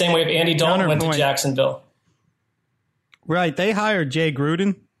feel the same way if Andy Dalton went to Jacksonville. Right. They hired Jay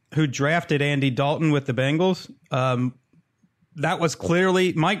Gruden, who drafted Andy Dalton with the Bengals. That was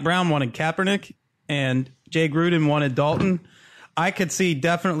clearly Mike Brown wanted Kaepernick and Jay Gruden wanted Dalton. I could see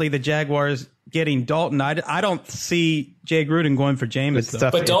definitely the Jaguars getting Dalton. I don't see Jay Gruden going for Jameis, though.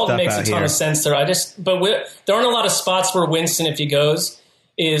 But Dalton makes a ton of sense there. There aren't a lot of spots where Winston, if he goes,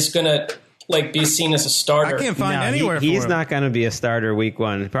 is going to be seen as a starter. I can't find anywhere for him. He's not going to be a starter week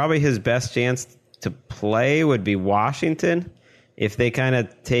one. Probably his best chance to play would be Washington. If they kind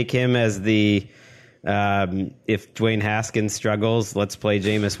of take him as the if Dwayne Haskins struggles, let's play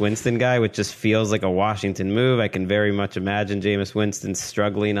Jameis Winston guy, which just feels like a Washington move. I can very much imagine Jameis Winston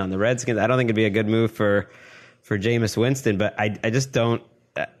struggling on the Redskins. I don't think it'd be a good move for Jameis Winston, but I just don't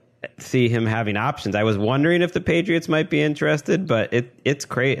see him having options. I was wondering if the Patriots might be interested, but it's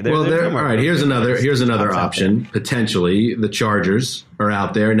crazy. All right, here's another option. Potentially, the Chargers are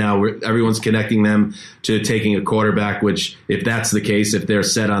out there now. Everyone's connecting them to taking a quarterback. Which, if that's the case, if they're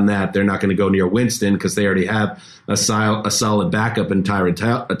set on that, they're not going to go near Winston because they already have a solid backup in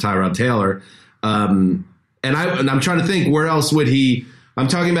Tyrod Taylor. And I'm trying to think, where else would he? I'm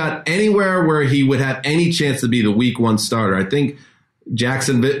talking about anywhere where he would have any chance to be the week one starter. I think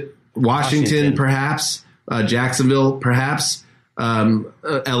Jacksonville, Washington, perhaps, Jacksonville, perhaps,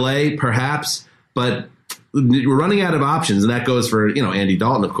 LA, perhaps, but we're running out of options, and that goes for Andy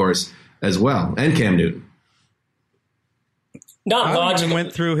Dalton, of course, as well, and Cam Newton. Not logical. I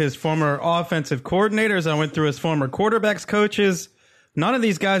went through his former offensive coordinators. I went through his former quarterbacks coaches. None of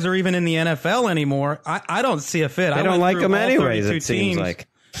these guys are even in the NFL anymore. I don't see a fit. I don't like them anyways, it seems like.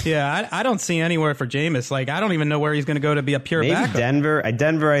 Yeah, I don't see anywhere for Jameis. Like, I don't even know where he's going to go to be a pure maybe backup.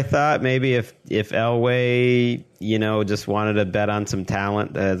 Denver, I thought maybe if Elway, just wanted to bet on some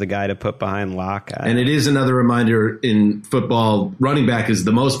talent as a guy to put behind Locke. And it is another reminder in football, running back is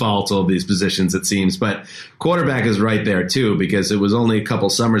the most volatile of these positions, it seems. But quarterback is right there, too, because it was only a couple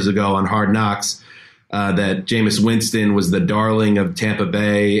summers ago on Hard Knocks that Jameis Winston was the darling of Tampa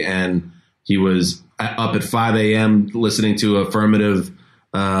Bay, and he was up at 5 a.m. listening to affirmative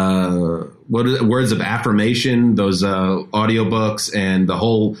words of affirmation, those audiobooks, and the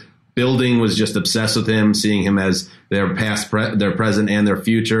whole building was just obsessed with him, seeing him as their past, their present, and their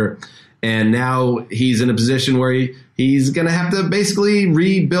future. And now he's in a position where he's going to have to basically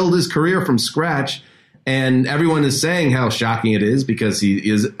rebuild his career from scratch. And everyone is saying how shocking it is because he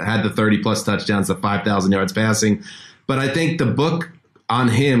had the 30-plus touchdowns, the 5,000 yards passing. But I think the book on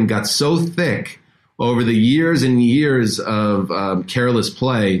him got so thick over the years and years of careless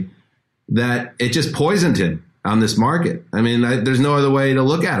play that it just poisoned him on this market. I mean, there's no other way to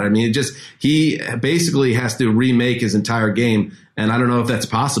look at it. I mean, he basically has to remake his entire game, and I don't know if that's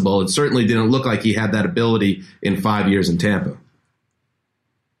possible. It certainly didn't look like he had that ability in 5 years in Tampa.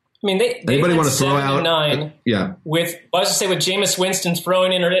 I mean, they anybody want to throw 7-9 Yeah. With Jameis Winston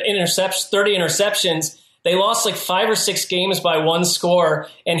throwing 30 interceptions. They lost like 5 or 6 games by one score,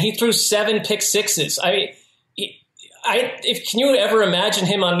 and he threw 7 pick sixes. Can you ever imagine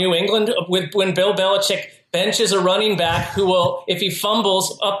him on New England when Bill Belichick benches a running back who will, if he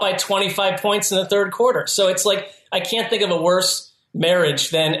fumbles, up by 25 points in the third quarter? So it's like, I can't think of a worse marriage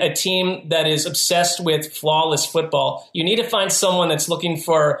than a team that is obsessed with flawless football. You need to find someone that's looking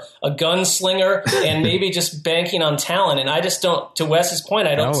for a gunslinger and maybe just banking on talent. And I just don't, to Wes's point,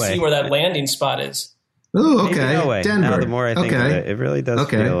 I don't see where that landing spot is. Oh, okay. No way. Denver. Now, the more I think of it, it really does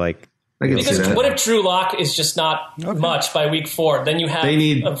feel like. Because what if Drew Lock is just not much by week 4? Then you have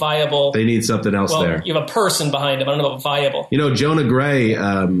a viable. They need something else there. You have a person behind him. I don't know about viable. Jonah Gray,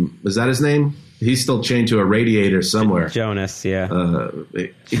 was that his name? He's still chained to a radiator somewhere. Jonas, yeah.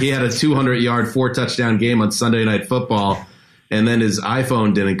 He had a 200-yard, 4-touchdown game on Sunday Night Football, and then his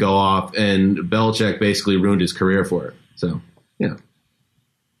iPhone didn't go off, and Belichick basically ruined his career for it. So, yeah.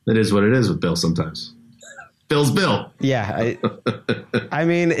 It is what it is with Bill sometimes. Bill's Bill. Yeah. I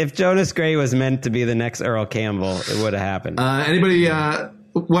mean, if Jonas Gray was meant to be the next Earl Campbell, it would have happened. Anybody,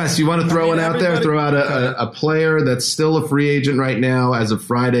 Wes, you want to throw one out there? Throw out a player that's still a free agent right now as of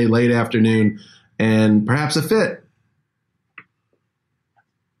Friday, late afternoon, and perhaps a fit.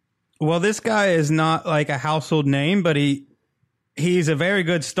 Well, this guy is not like a household name, but he's a very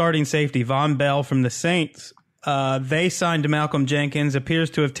good starting safety. Von Bell from the Saints. They signed Malcolm Jenkins,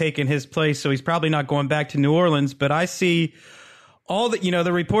 appears to have taken his place, so he's probably not going back to New Orleans. But I see all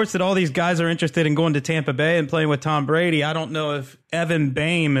the reports that all these guys are interested in going to Tampa Bay and playing with Tom Brady. I don't know if Evan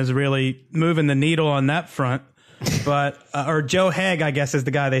Boehm is really moving the needle on that front, but or Joe Haeg, I guess, is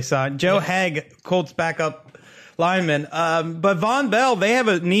the guy they signed. Joe Haeg, Colts backup lineman. But Von Bell, they have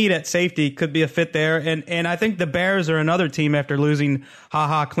a need at safety, could be a fit there. And I think the Bears are another team after losing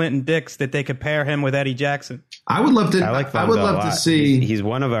Clinton Dix that they could pair him with Eddie Jackson. I would love to. I would love to see. He's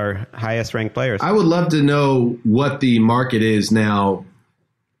one of our highest ranked players. I would love to know what the market is now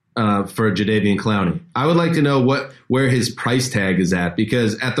for Jadeveon Clowney. I would like to know where his price tag is at,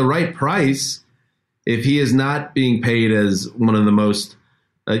 because at the right price, if he is not being paid as one of the most,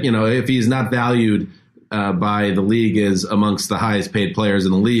 if he is not valued by the league as amongst the highest paid players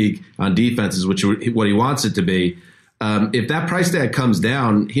in the league on defenses, which is what he wants it to be. If that price tag comes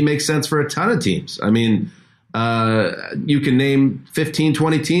down, he makes sense for a ton of teams. I mean, you can name 15,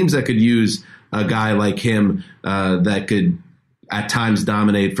 20 teams that could use a guy like him that could at times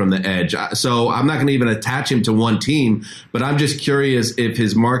dominate from the edge. So I'm not going to even attach him to one team, but I'm just curious if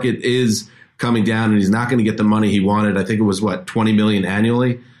his market is coming down and he's not going to get the money he wanted. I think it was $20 million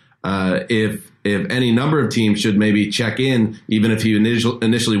annually. If any number of teams should maybe check in, even if he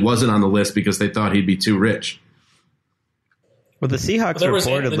initially wasn't on the list because they thought he'd be too rich. Well, the Seahawks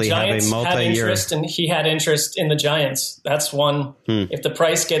reportedly have a multi-year interest, and he had interest in the Giants. That's one. If the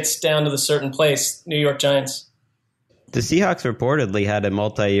price gets down to the certain place, New York Giants. The Seahawks reportedly had a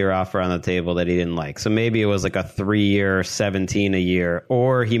multi-year offer on the table that he didn't like. So maybe it was like a 3-year, 17 a year,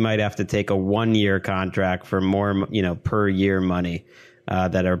 or he might have to take a 1-year contract for more, per year money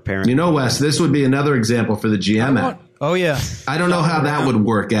that are apparently. Wes, this would be another example for the GM app. Oh yeah. I don't know how that would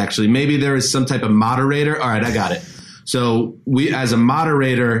work. Actually, maybe there is some type of moderator. All right, I got it. So we, as a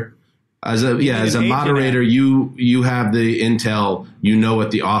moderator, you have the intel,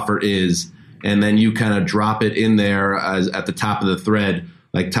 what the offer is, and then you kind of drop it in there at the top of the thread,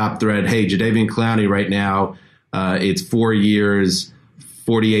 like top thread. Hey, Jadeveon Clowney right now, it's 4 years,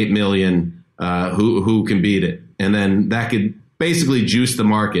 $48 million. Who can beat it? And then that could basically juice the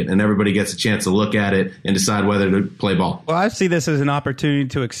market, and everybody gets a chance to look at it and decide whether to play ball. Well, I see this as an opportunity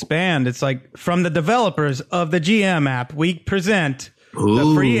to expand. It's like from the developers of the GM app, we present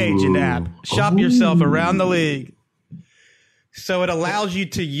the free agent app. Shop yourself around the league. So it allows you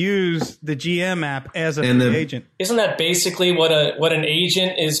to use the GM app as a free agent. Isn't that basically what an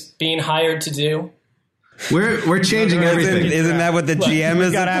agent is being hired to do? We're changing everything. Isn't that what the GM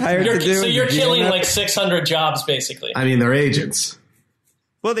is hired to do? So you're killing like 600 jobs, basically. I mean, they're agents.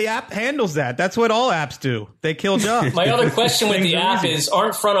 Well, the app handles that. That's what all apps do. They kill jobs. My other question with the app is,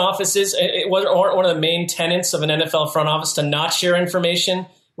 aren't front offices, aren't one of the main tenets of an NFL front office to not share information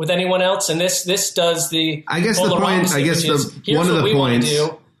with anyone else? And this does the I guess the point. opposite, I guess one of the points.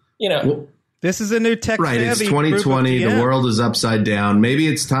 Do, well, this is a new tech. Right. It's 2020. The world is upside down. Maybe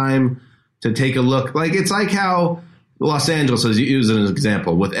it's time to take a look. Like it's like how Los Angeles, as you use it as an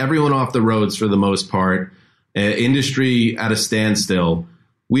example, with everyone off the roads for the most part, industry at a standstill.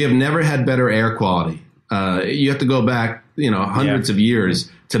 We have never had better air quality. You have to go back, hundreds of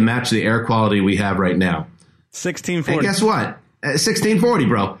years to match the air quality we have right now. 1640. And guess what? 1640,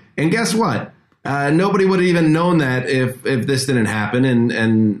 bro. And guess what? Nobody would have even known that if this didn't happen.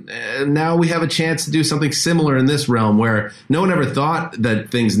 And now we have a chance to do something similar in this realm where no one ever thought that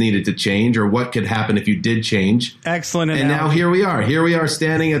things needed to change or what could happen if you did change. Excellent. And now here we are. Here we are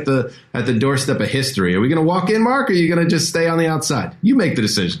standing at the doorstep of history. Are we going to walk in, Mark, or are you going to just stay on the outside? You make the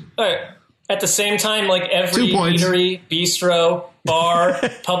decision. All right. At the same time, like every eatery, bistro, bar,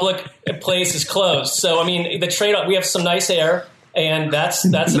 public place is closed. So, I mean, the trade-off, we have some nice air. And that's a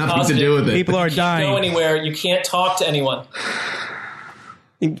nothing positive. to do with it. People are dying. You can't go anywhere. You can't talk to anyone.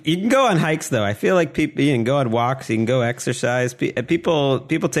 You can go on hikes, though. I feel like people, you can go on walks. You can go exercise. People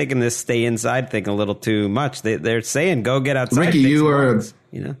taking this stay inside thing a little too much. They're saying go get outside. Ricky, you are.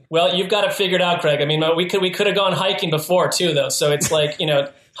 Well, you've got it figured out, Craig. I mean, we could have gone hiking before too, though. So it's like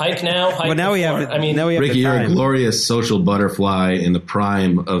hike now, hike. Well, now before. we have Ricky, you're a glorious social butterfly in the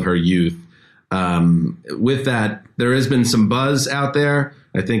prime of her youth. With that, there has been some buzz out there.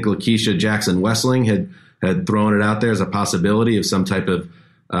 I think Lakeisha Jackson-Wessling had thrown it out there as a possibility of some type of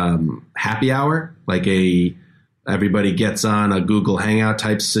happy hour, like everybody gets on a Google Hangout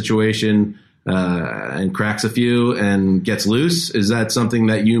type situation and cracks a few and gets loose. Is that something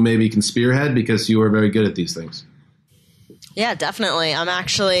that you maybe can spearhead because you are very good at these things? Yeah, definitely.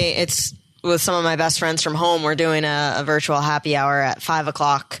 It's with some of my best friends from home. We're doing a virtual happy hour at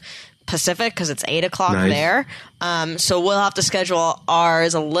 5:00 Pacific because it's 8:00 there. So we'll have to schedule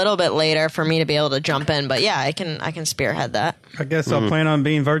ours a little bit later for me to be able to jump in. But yeah, I can spearhead that. I guess I'll plan on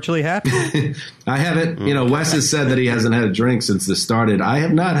being virtually happy. I haven't. Wes has said that he hasn't had a drink since this started. I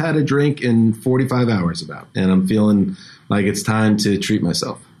have not had a drink in 45 hours and I'm feeling like it's time to treat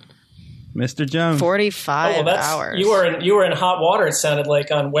myself. Mr. Jones. 45 hours. You were in hot water. It sounded like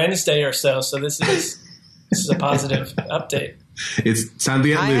on Wednesday or so. So this is a positive update. It's time to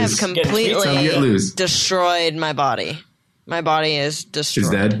get loose. I have completely destroyed my body. My body is destroyed.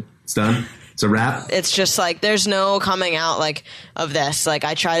 It's dead. It's done. It's a wrap. It's just like there's no coming out like of this. Like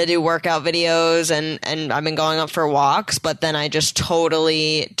I try to do workout videos and I've been going up for walks, but then I just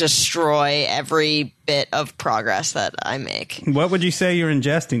totally destroy every bit of progress that I make. What would you say you're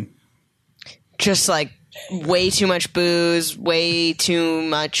ingesting? Just like way too much booze, way too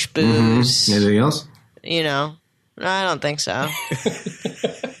much booze. Mm-hmm. Anything else? I don't think so.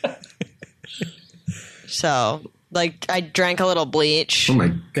 So, like, I drank a little bleach. Oh my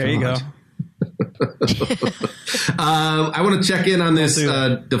God. There you go. I want to check in on this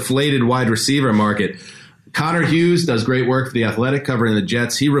deflated wide receiver market. Connor Hughes does great work for The Athletic covering the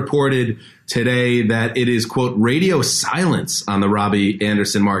Jets. He reported today that it is, quote, radio silence on the Robbie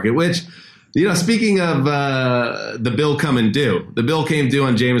Anderson market, which, speaking of the bill coming due, the bill came due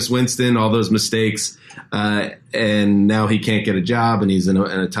on Jameis Winston, all those mistakes. And now he can't get a job and he's in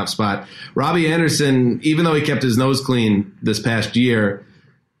a tough spot. Robbie Anderson, even though he kept his nose clean this past year,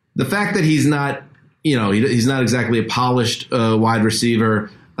 the fact that he's not, he's not exactly a polished wide receiver,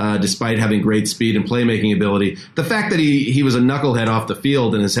 despite having great speed and playmaking ability, the fact that he was a knucklehead off the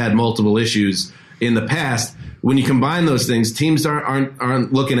field and has had multiple issues in the past, when you combine those things, teams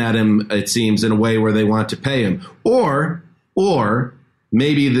aren't looking at him, it seems, in a way where they want to pay him. Or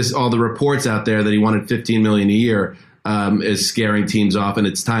maybe all the reports out there that he wanted $15 million a year is scaring teams off, and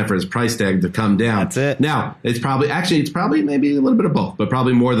it's time for his price tag to come down. That's it. Now, it's probably maybe a little bit of both, but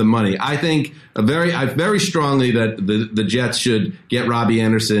probably more than money. I think very strongly that the Jets should get Robbie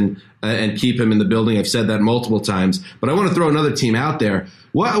Anderson and keep him in the building. I've said that multiple times, but I want to throw another team out there.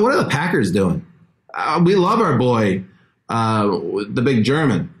 What are the Packers doing? We love our boy the big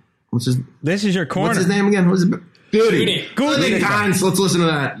German. This is your corner. What's his name again? What's it? Goody. Let's listen to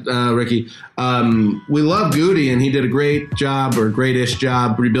that, Ricky. We love Goody, and he did a great job or great-ish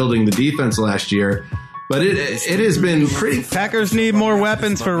job rebuilding the defense last year. But it has been pretty... Packers need more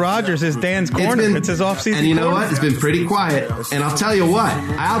weapons for Rodgers as Dan's corner. It's his offseason. And you know what? It's been pretty quiet. And I'll tell you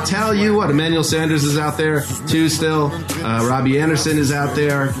what. Emmanuel Sanders is out there, too, still. Robbie Anderson is out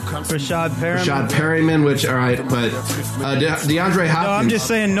there. Rashad Perryman, which, all right. But DeAndre Hopkins... No, I'm just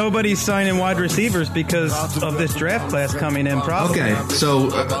saying nobody's signing wide receivers because of this draft class coming in, probably. Okay, so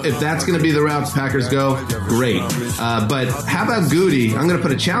if that's going to be the route the Packers go, great. But how about Goody? I'm going to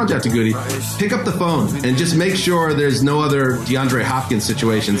put a challenge out to Goody. Pick up the phone and just make sure there's no other DeAndre Hopkins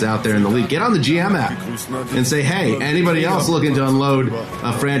situations out there in the league. Get on the GM app and say, hey, anybody else looking to unload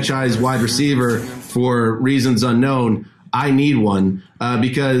a franchise wide receiver for reasons unknown, I need one,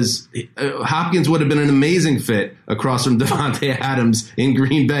 because Hopkins would have been an amazing fit across from Devontae Adams in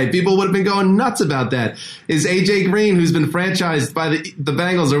Green Bay. People would have been going nuts about that. Is A.J. Green, who's been franchised by the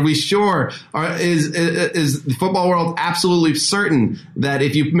Bengals, are we sure? Is the football world absolutely certain that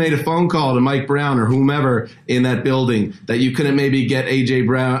if you made a phone call to Mike Brown or whomever in that building, that you couldn't maybe get A.J.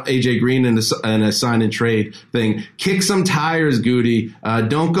 Green in a sign and trade thing? Kick some tires, Goody.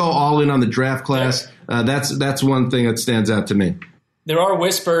 Don't go all in on the draft class. That's one thing that stands out to me. There are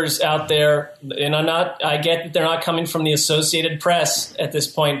whispers out there, and I get that they're not coming from the Associated Press at this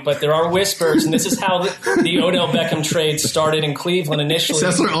point, but there are whispers, and this is how the Odell Beckham trade started in Cleveland initially.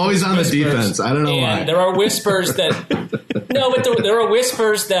 Sessler always on the defense. I don't know why. And there are whispers that there are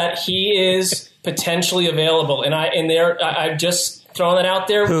whispers that he is potentially available, and I've just thrown that out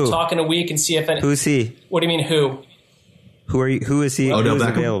there. Who? We'll talk in a week and see if who's he? What do you mean who? Who are you? Who is he? Odell Who's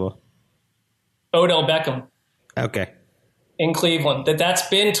Beckham. Available? Odell Beckham. Okay. In Cleveland, that's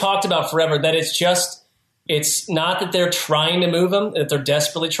been talked about forever, that it's not that they're trying to move him, that they're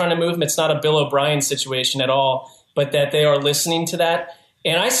desperately trying to move him. It's not a Bill O'Brien situation at all, but that they are listening to that.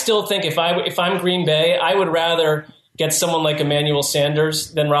 And I still think if I'm Green Bay, I would rather get someone like Emmanuel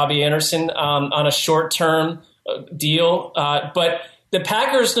Sanders than Robbie Anderson on a short-term deal. But the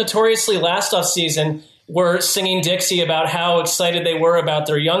Packers notoriously last offseason were singing Dixie about how excited they were about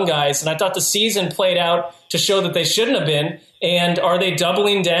their young guys. And I thought the season played out to show that they shouldn't have been. And are they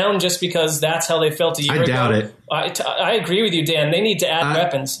doubling down just because that's how they felt a year ago? I doubt it. I agree with you, Dan. They need to add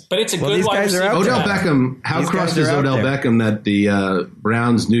weapons. But it's a good wide receiver. Odell Beckham, how crushed is Odell Beckham that the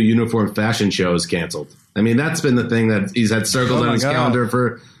Browns' new uniform fashion show is canceled? I mean, that's been the thing that he's had circled on his calendar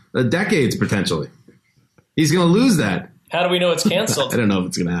for decades, potentially. He's going to lose that. How do we know it's canceled? I don't know if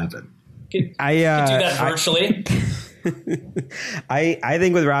it's going to happen. Could do that virtually. I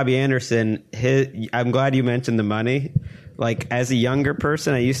think with Robbie Anderson, I'm glad you mentioned the money. Like, as a younger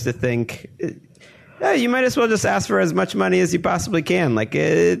person, I used to think, you might as well just ask for as much money as you possibly can. Like,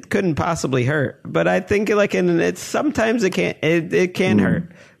 it couldn't possibly hurt. But I think, like, sometimes it can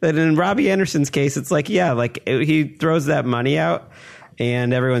hurt. But in Robbie Anderson's case, it's like, he throws that money out,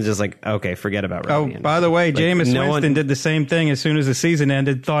 and everyone's just like, okay, forget about Robbie Anderson. By the way, Jameis Winston did the same thing as soon as the season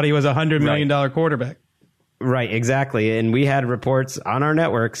ended, thought he was a $100 million quarterback. Right, exactly. And we had reports on our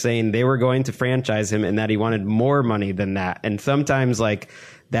network saying they were going to franchise him and that he wanted more money than that. And sometimes, like,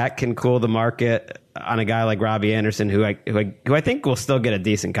 that can cool the market on a guy like Robbie Anderson, who I think will still get a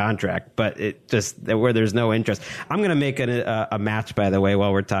decent contract, but it just where there's no interest. I'm going to make a match, by the way,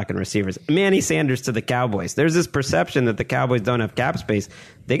 while we're talking receivers. Manny Sanders to the Cowboys. There's this perception that the Cowboys don't have cap space.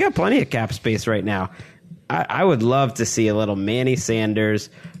 They got plenty of cap space right now. I would love to see a little Manny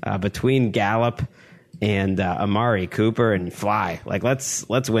Sanders between Gallup and Amari Cooper and Fly. Like, let's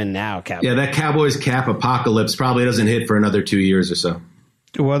win now, Cowboys. Yeah, that Cowboys cap apocalypse probably doesn't hit for another 2 years or so.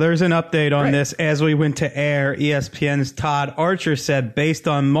 Well, there's an update on this. As we went to air, ESPN's Todd Archer said, based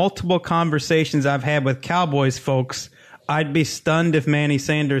on multiple conversations I've had with Cowboys folks, I'd be stunned if Manny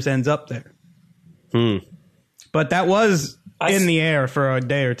Sanders ends up there. But that was in the air for a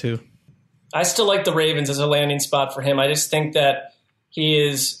day or two. I still like the Ravens as a landing spot for him. I just think that he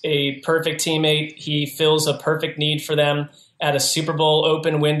is a perfect teammate. He fills a perfect need for them at a Super Bowl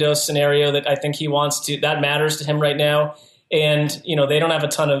open window scenario that I think he wants to. That matters to him right now. And, you know, they don't have a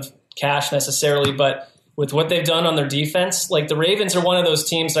ton of cash necessarily, but with what they've done on their defense, like the Ravens are one of those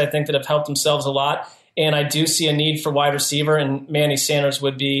teams that I think that have helped themselves a lot. And I do see a need for wide receiver, and Manny Sanders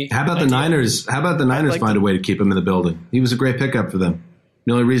would be. How about the Niners? How about the Niners find a way to keep him in the building? He was a great pickup for them.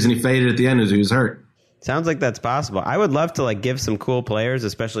 The only reason he faded at the end is he was hurt. Sounds like that's possible. I would love to give some cool players,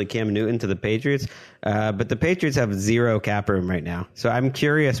 especially Cam Newton, to the Patriots. But the Patriots have zero cap room right now. So I'm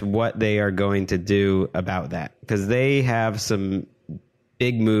curious what they are going to do about that, because they have some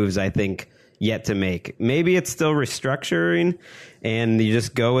big moves, I think, yet to make. Maybe it's still restructuring and you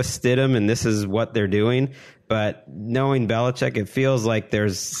just go with Stidham and this is what they're doing. But knowing Belichick, it feels like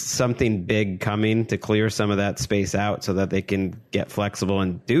there's something big coming to clear some of that space out so that they can get flexible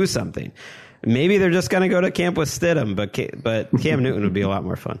and do something. Maybe they're just going to go to camp with Stidham, but Cam Newton would be a lot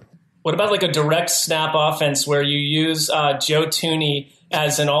more fun. What about like a direct snap offense where you use Joe Thuney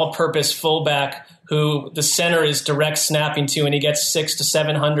as an all-purpose fullback who the center is direct snapping to, and he gets 600 to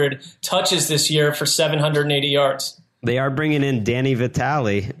 700 touches this year for 780 yards? They are bringing in Danny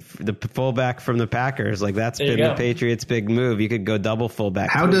Vitale, the fullback from the Packers. Like that's been the Patriots' big move. You could go double fullback.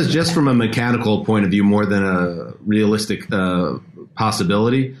 How does, just from a mechanical point of view, more than a realistic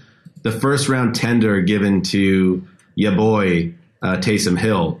possibility, the first round tender given to ya boy Taysom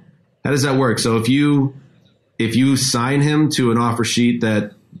Hill, how does that work? So if you sign him to an offer sheet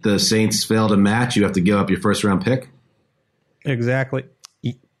that the Saints fail to match, you have to give up your first round pick? Exactly.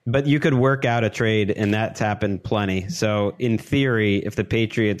 But you could work out a trade, and that's happened plenty. So in theory, if the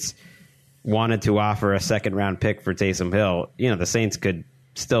Patriots wanted to offer a second round pick for Taysom Hill, the Saints could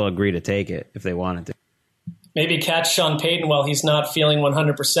still agree to take it if they wanted to. Maybe catch Sean Payton while he's not feeling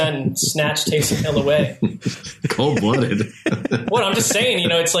 100% and snatch Taysom Hill away. Cold-blooded. Well, I'm just saying,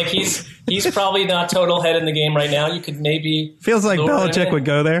 it's like he's probably not total head in the game right now. You could maybe... Feels like Belichick would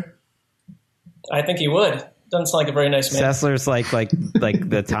go there. I think he would. Doesn't sound like a very nice man. Sessler's like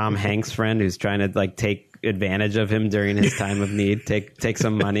the Tom Hanks friend who's trying to take advantage of him during his time of need. Take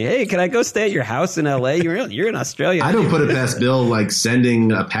some money. Hey, can I go stay at your house in LA? You're in Australia. I don't put it past Bill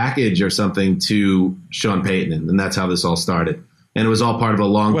sending a package or something to Sean Payton, and that's how this all started. And it was all part of a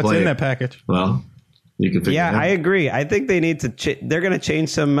long play. What's in that package? Well, you can figure it out. I agree. I think they need to. They're going to change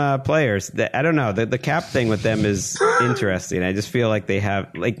some players. I don't know. The cap thing with them is interesting. I just feel like they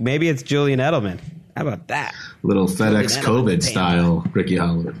have maybe it's Julian Edelman. How about that? Little FedEx COVID style Ricky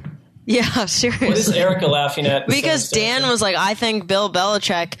Hollywood. Yeah, seriously. What is Erica laughing at? Because Dan was like, I think Bill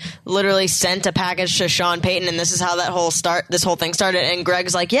Belichick literally sent a package to Sean Payton, and this is how this whole thing started. And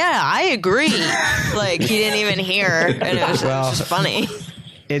Greg's like, yeah, I agree. He didn't even hear, and it was just funny.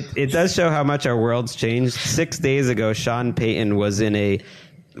 It does show how much our world's changed. 6 days ago, Sean Payton was in a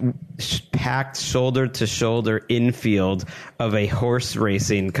packed shoulder-to-shoulder infield of a horse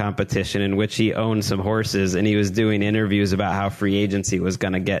racing competition in which he owned some horses, and he was doing interviews about how free agency was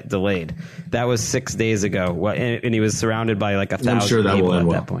going to get delayed. That was 6 days ago, and he was surrounded by 1,000 people at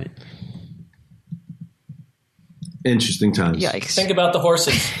that point. Interesting times. Yikes. Think about the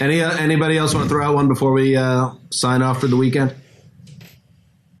horses. Anybody else want to throw out one before we sign off for the weekend?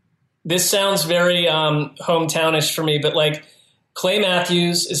 This sounds very hometownish for me, but Clay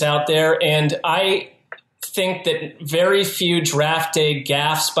Matthews is out there, and I think that very few draft day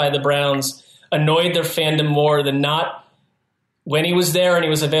gaffes by the Browns annoyed their fandom more than not, when he was there and he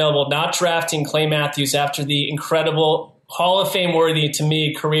was available, not drafting Clay Matthews after the incredible Hall of Fame worthy, to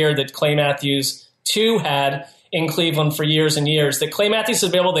me, career that Clay Matthews, too, had in Cleveland for years and years. That Clay Matthews is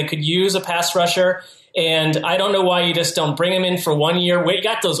available, they could use a pass rusher. And I don't know why you just don't bring him in for 1 year. Wait, you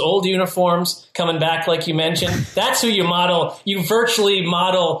got those old uniforms coming back, like you mentioned. That's who you model. You virtually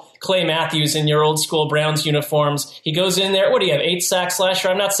model Clay Matthews in your old school Browns uniforms. He goes in there. What do you have, 8 sacks last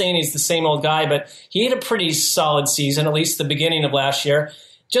year? I'm not saying he's the same old guy, but he had a pretty solid season, at least the beginning of last year.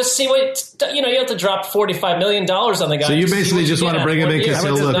 Just see what, you have to drop $45 million on the guy. So you basically just want to bring him in because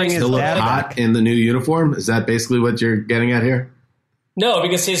he'll look hot in the new uniform? Is that basically what you're getting at here? No,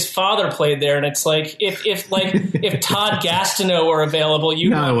 because his father played there, and it's like if Todd Gastineau were available,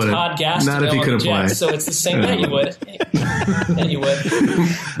 you'd want Todd Gastineau not if he could apply. So it's the same. Yeah, you would. Yeah, you would.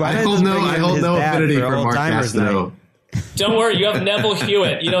 I hold no affinity for Mark Gastineau. Don't worry, you have Neville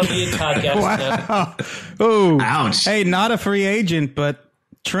Hewitt. You don't need Todd Gastineau. Wow. Oh, ouch! Hey, not a free agent, but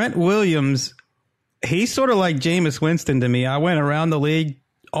Trent Williams. He's sort of like Jameis Winston to me. I went around the league,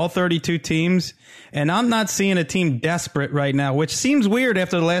 all 32 teams, and I'm not seeing a team desperate right now, which seems weird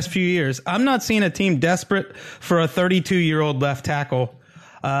after the last few years. I'm not seeing a team desperate for a 32-year-old left tackle.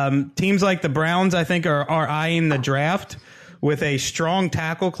 Teams like the Browns, I think, are eyeing the draft with a strong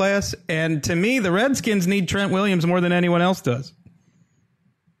tackle class. And to me, the Redskins need Trent Williams more than anyone else does.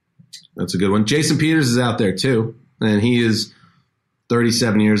 That's a good one. Jason Peters is out there, too, and he is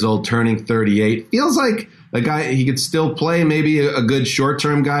 37 years old, turning 38. Feels like a guy he could still play, maybe a good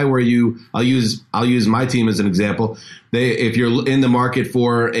short-term guy where I'll use my team as an example. If you're in the market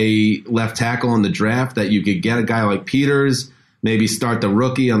for a left tackle in the draft, that you could get a guy like Peters, maybe start the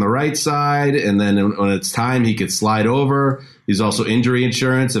rookie on the right side, and then when it's time, he could slide over. He's also injury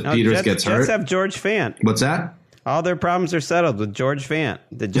insurance if Peters gets hurt. Jets have George Fant. What's that? All their problems are settled with George Fant.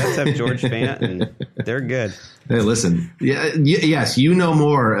 The Jets have George Fant, and they're good. Hey, listen. Yes, you know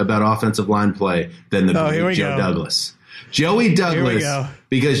more about offensive line play than the Joe Douglas. Joey Douglas,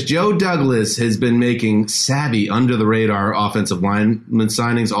 because Joe Douglas has been making savvy, under-the-radar offensive lineman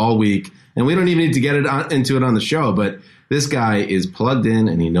signings all week, and we don't even need to get into it on the show, but this guy is plugged in,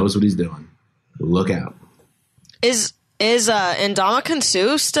 and he knows what he's doing. Look out. Is Ndamukong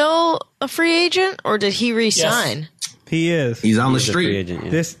Suh still a free agent, or did he re-sign? Yes. He is. He's on the street. Agent,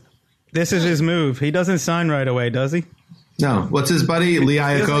 yeah. This is his move. He doesn't sign right away, does he? No. What's his buddy? Lee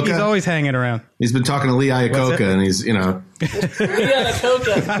Iacocca? He's always hanging around. He's been talking to Lee Iacocca, and he's, Lee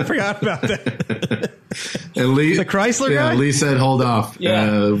Iacocca. I forgot about that. And Lee, the Chrysler guy? Lee said, hold off.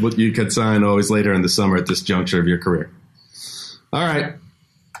 Yeah. You could sign always later in the summer at this juncture of your career. All right.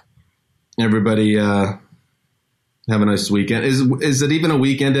 Everybody have a nice weekend. Is it even a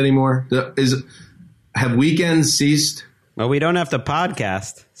weekend anymore? Have weekends ceased? Well, we don't have to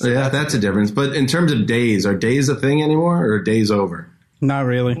podcast. So yeah, that's a difference. But in terms of days, are days a thing anymore, or are days over? Not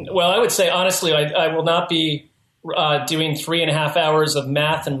really. Well, I would say, honestly, I will not be doing 3.5 hours of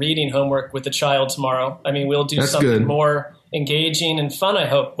math and reading homework with the child tomorrow. I mean, we'll do something more engaging and fun, I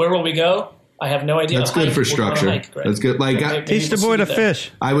hope. Where will we go? I have no idea. That's good for structure. That's good. Like, teach the boy to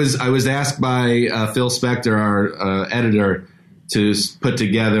fish. I was asked by Phil Spector, our editor, to put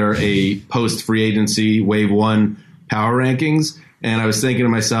together a post free agency wave 1 power rankings, and I was thinking to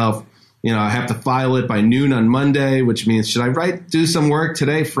myself, I have to file it by noon on Monday, which means should I do some work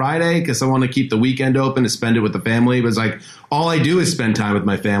today, Friday, because I want to keep the weekend open to spend it with the family. It was like all I do is spend time with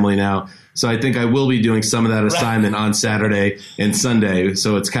my family now. So I think I will be doing some of that assignment on Saturday and Sunday.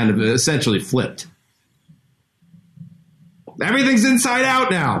 So it's kind of essentially flipped. Everything's inside out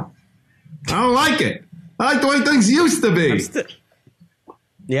now. I don't like it. I like the way things used to be.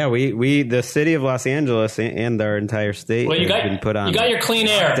 Yeah, we the city of Los Angeles and our entire state has been put on. You got your clean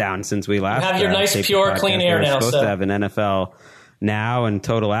air down since we last. You have your nice pure clean air now. Supposed to have an NFL Now and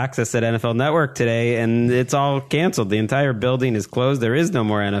Total Access at NFL Network today, and it's all canceled. The entire building is closed. There is no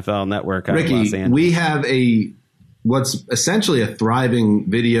more NFL Network out of Los Angeles. We have what's essentially a thriving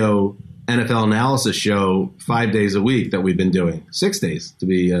video NFL analysis show 5 days a week that we've been doing. 6 days, to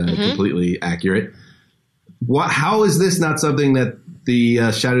be completely accurate. How is this not something that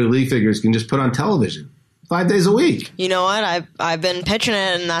the Shadow League figures can just put on television 5 days a week? You know what? I've been pitching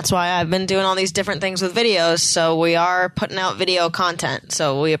it, and that's why I've been doing all these different things with videos. So we are putting out video content.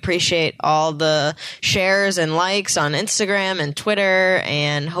 So we appreciate all the shares and likes on Instagram and Twitter,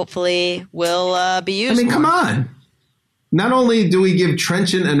 and hopefully will be used. I mean, come on. Not only do we give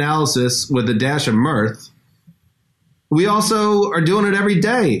trenchant analysis with a dash of mirth, we also are doing it every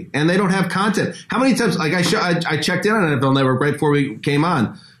day, and they don't have content. How many times? Like I checked in on NFL Network right before we came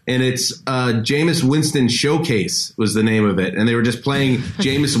on, and it's Jameis Winston Showcase was the name of it, and they were just playing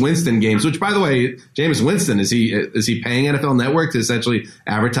Jameis Winston games. Which, by the way, Jameis Winston is he paying NFL Network to essentially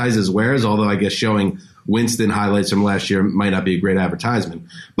advertise his wares? Although I guess showing Winston highlights from last year might not be a great advertisement,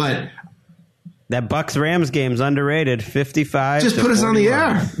 but. That Bucs-Rams game's underrated, 55. Just put us on the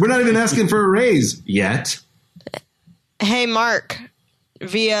air. We're not even asking for a raise yet. Hey, Mark,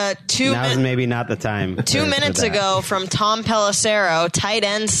 via Now's maybe not the time. 2 minutes ago from Tom Pelissero, tight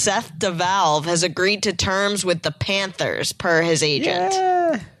end Seth DeValve has agreed to terms with the Panthers per his agent.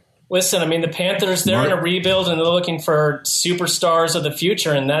 Yeah. Listen, I mean, the Panthers, they're in a rebuild, and they're looking for superstars of the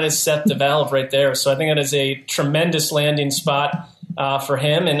future, and that is Seth DeValve right there. So I think that is a tremendous landing spot for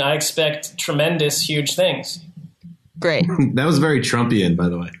him, and I expect tremendous, huge things. Great. That was very Trumpian, by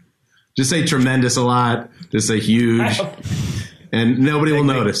the way. Just say tremendous a lot. Just say huge, and nobody will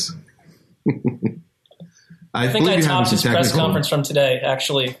notice. I think I topped his press conference from today,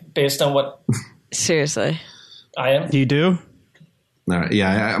 actually, based on what... Seriously. I am. You do? All right.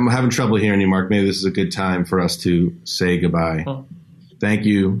 Yeah, I'm having trouble hearing you, Mark. Maybe this is a good time for us to say goodbye. Thank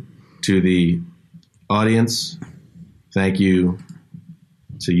you to the audience. Thank you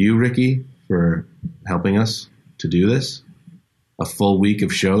to you, Ricky, for helping us to do this. A full week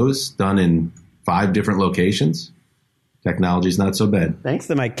of shows done in 5 different locations. Technology's not so bad. Thanks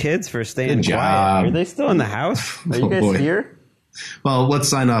to my kids for staying Good job. quiet. Are they still in the house? Are you guys here? Well, let's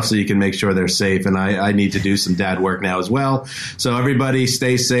sign off so you can make sure they're safe. And I need to do some dad work now as well. So everybody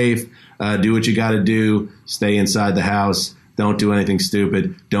stay safe. Do what you got to do. Stay inside the house. Don't do anything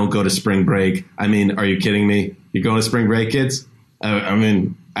stupid. Don't go to spring break. I mean, are you kidding me? You're going to spring break, kids? I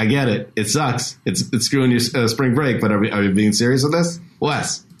mean, I get it. It sucks. It's screwing your spring break. But are you being serious with this?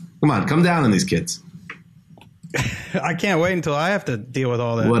 Wes, come on. Come down on these kids. I can't wait until I have to deal with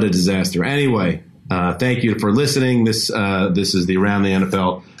all that. What a disaster. Anyway, thank you for listening. This is the Around the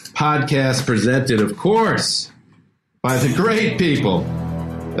NFL podcast, presented, of course, by the great people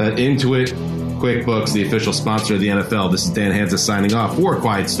at Intuit QuickBooks, the official sponsor of the NFL. This is Dan Hanzus signing off for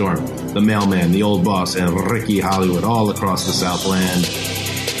Quiet Storm, the Mailman, the Old Boss, and Ricky Hollywood all across the Southland.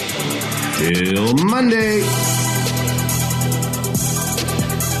 Till Monday.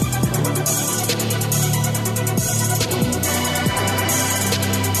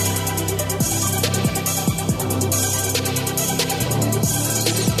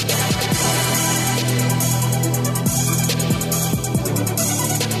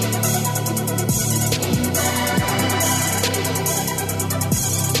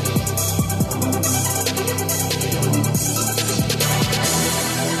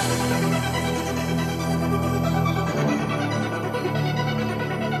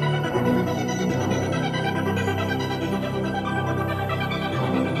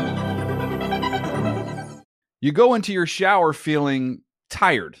 You go into your shower feeling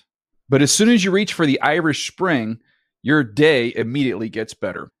tired, but as soon as you reach for the Irish Spring, your day immediately gets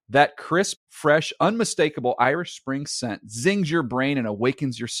better. That crisp, fresh, unmistakable Irish Spring scent zings your brain and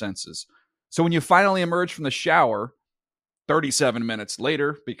awakens your senses. So when you finally emerge from the shower, 37 minutes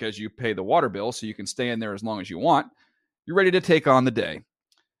later, because you pay the water bill so you can stay in there as long as you want, you're ready to take on the day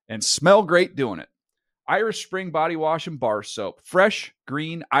and smell great doing it. Irish Spring Body Wash and Bar Soap. Fresh,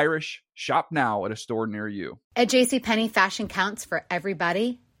 green, Irish. Shop now at a store near you. At JCPenney, fashion counts for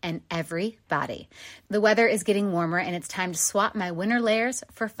everybody and everybody. The weather is getting warmer and it's time to swap my winter layers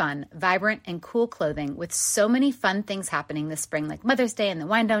for fun, vibrant, and cool clothing. With so many fun things happening this spring, like Mother's Day and the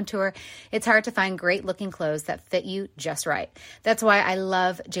Wind Down Tour, it's hard to find great looking clothes that fit you just right. That's why I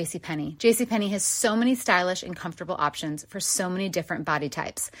love JCPenney. JCPenney has so many stylish and comfortable options for so many different body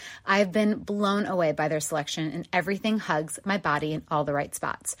types. I've been blown away by their selection, and everything hugs my body in all the right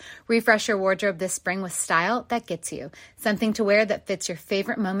spots. Refresh your wardrobe this spring with style that gets you. Something to wear that fits your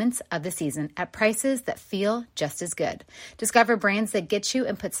favorite moments of the season at prices that feel just as good. Discover brands that get you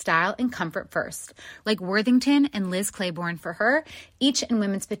and put style and comfort first, like Worthington and Liz Claiborne for her, each in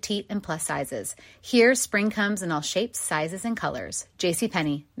women's petite and plus sizes. Here, spring comes in all shapes, sizes, and colors.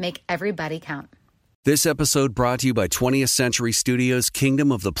 JCPenney, make everybody count. This episode brought to you by 20th Century Studios'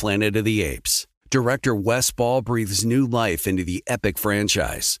 Kingdom of the Planet of the Apes. Director Wes Ball breathes new life into the epic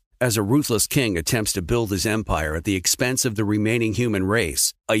franchise. As a ruthless king attempts to build his empire at the expense of the remaining human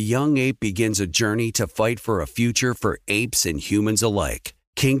race, a young ape begins a journey to fight for a future for apes and humans alike.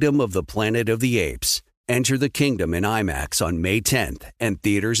 Kingdom of the Planet of the Apes. Enter the kingdom in IMAX on May 10th and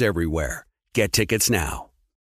theaters everywhere. Get tickets now.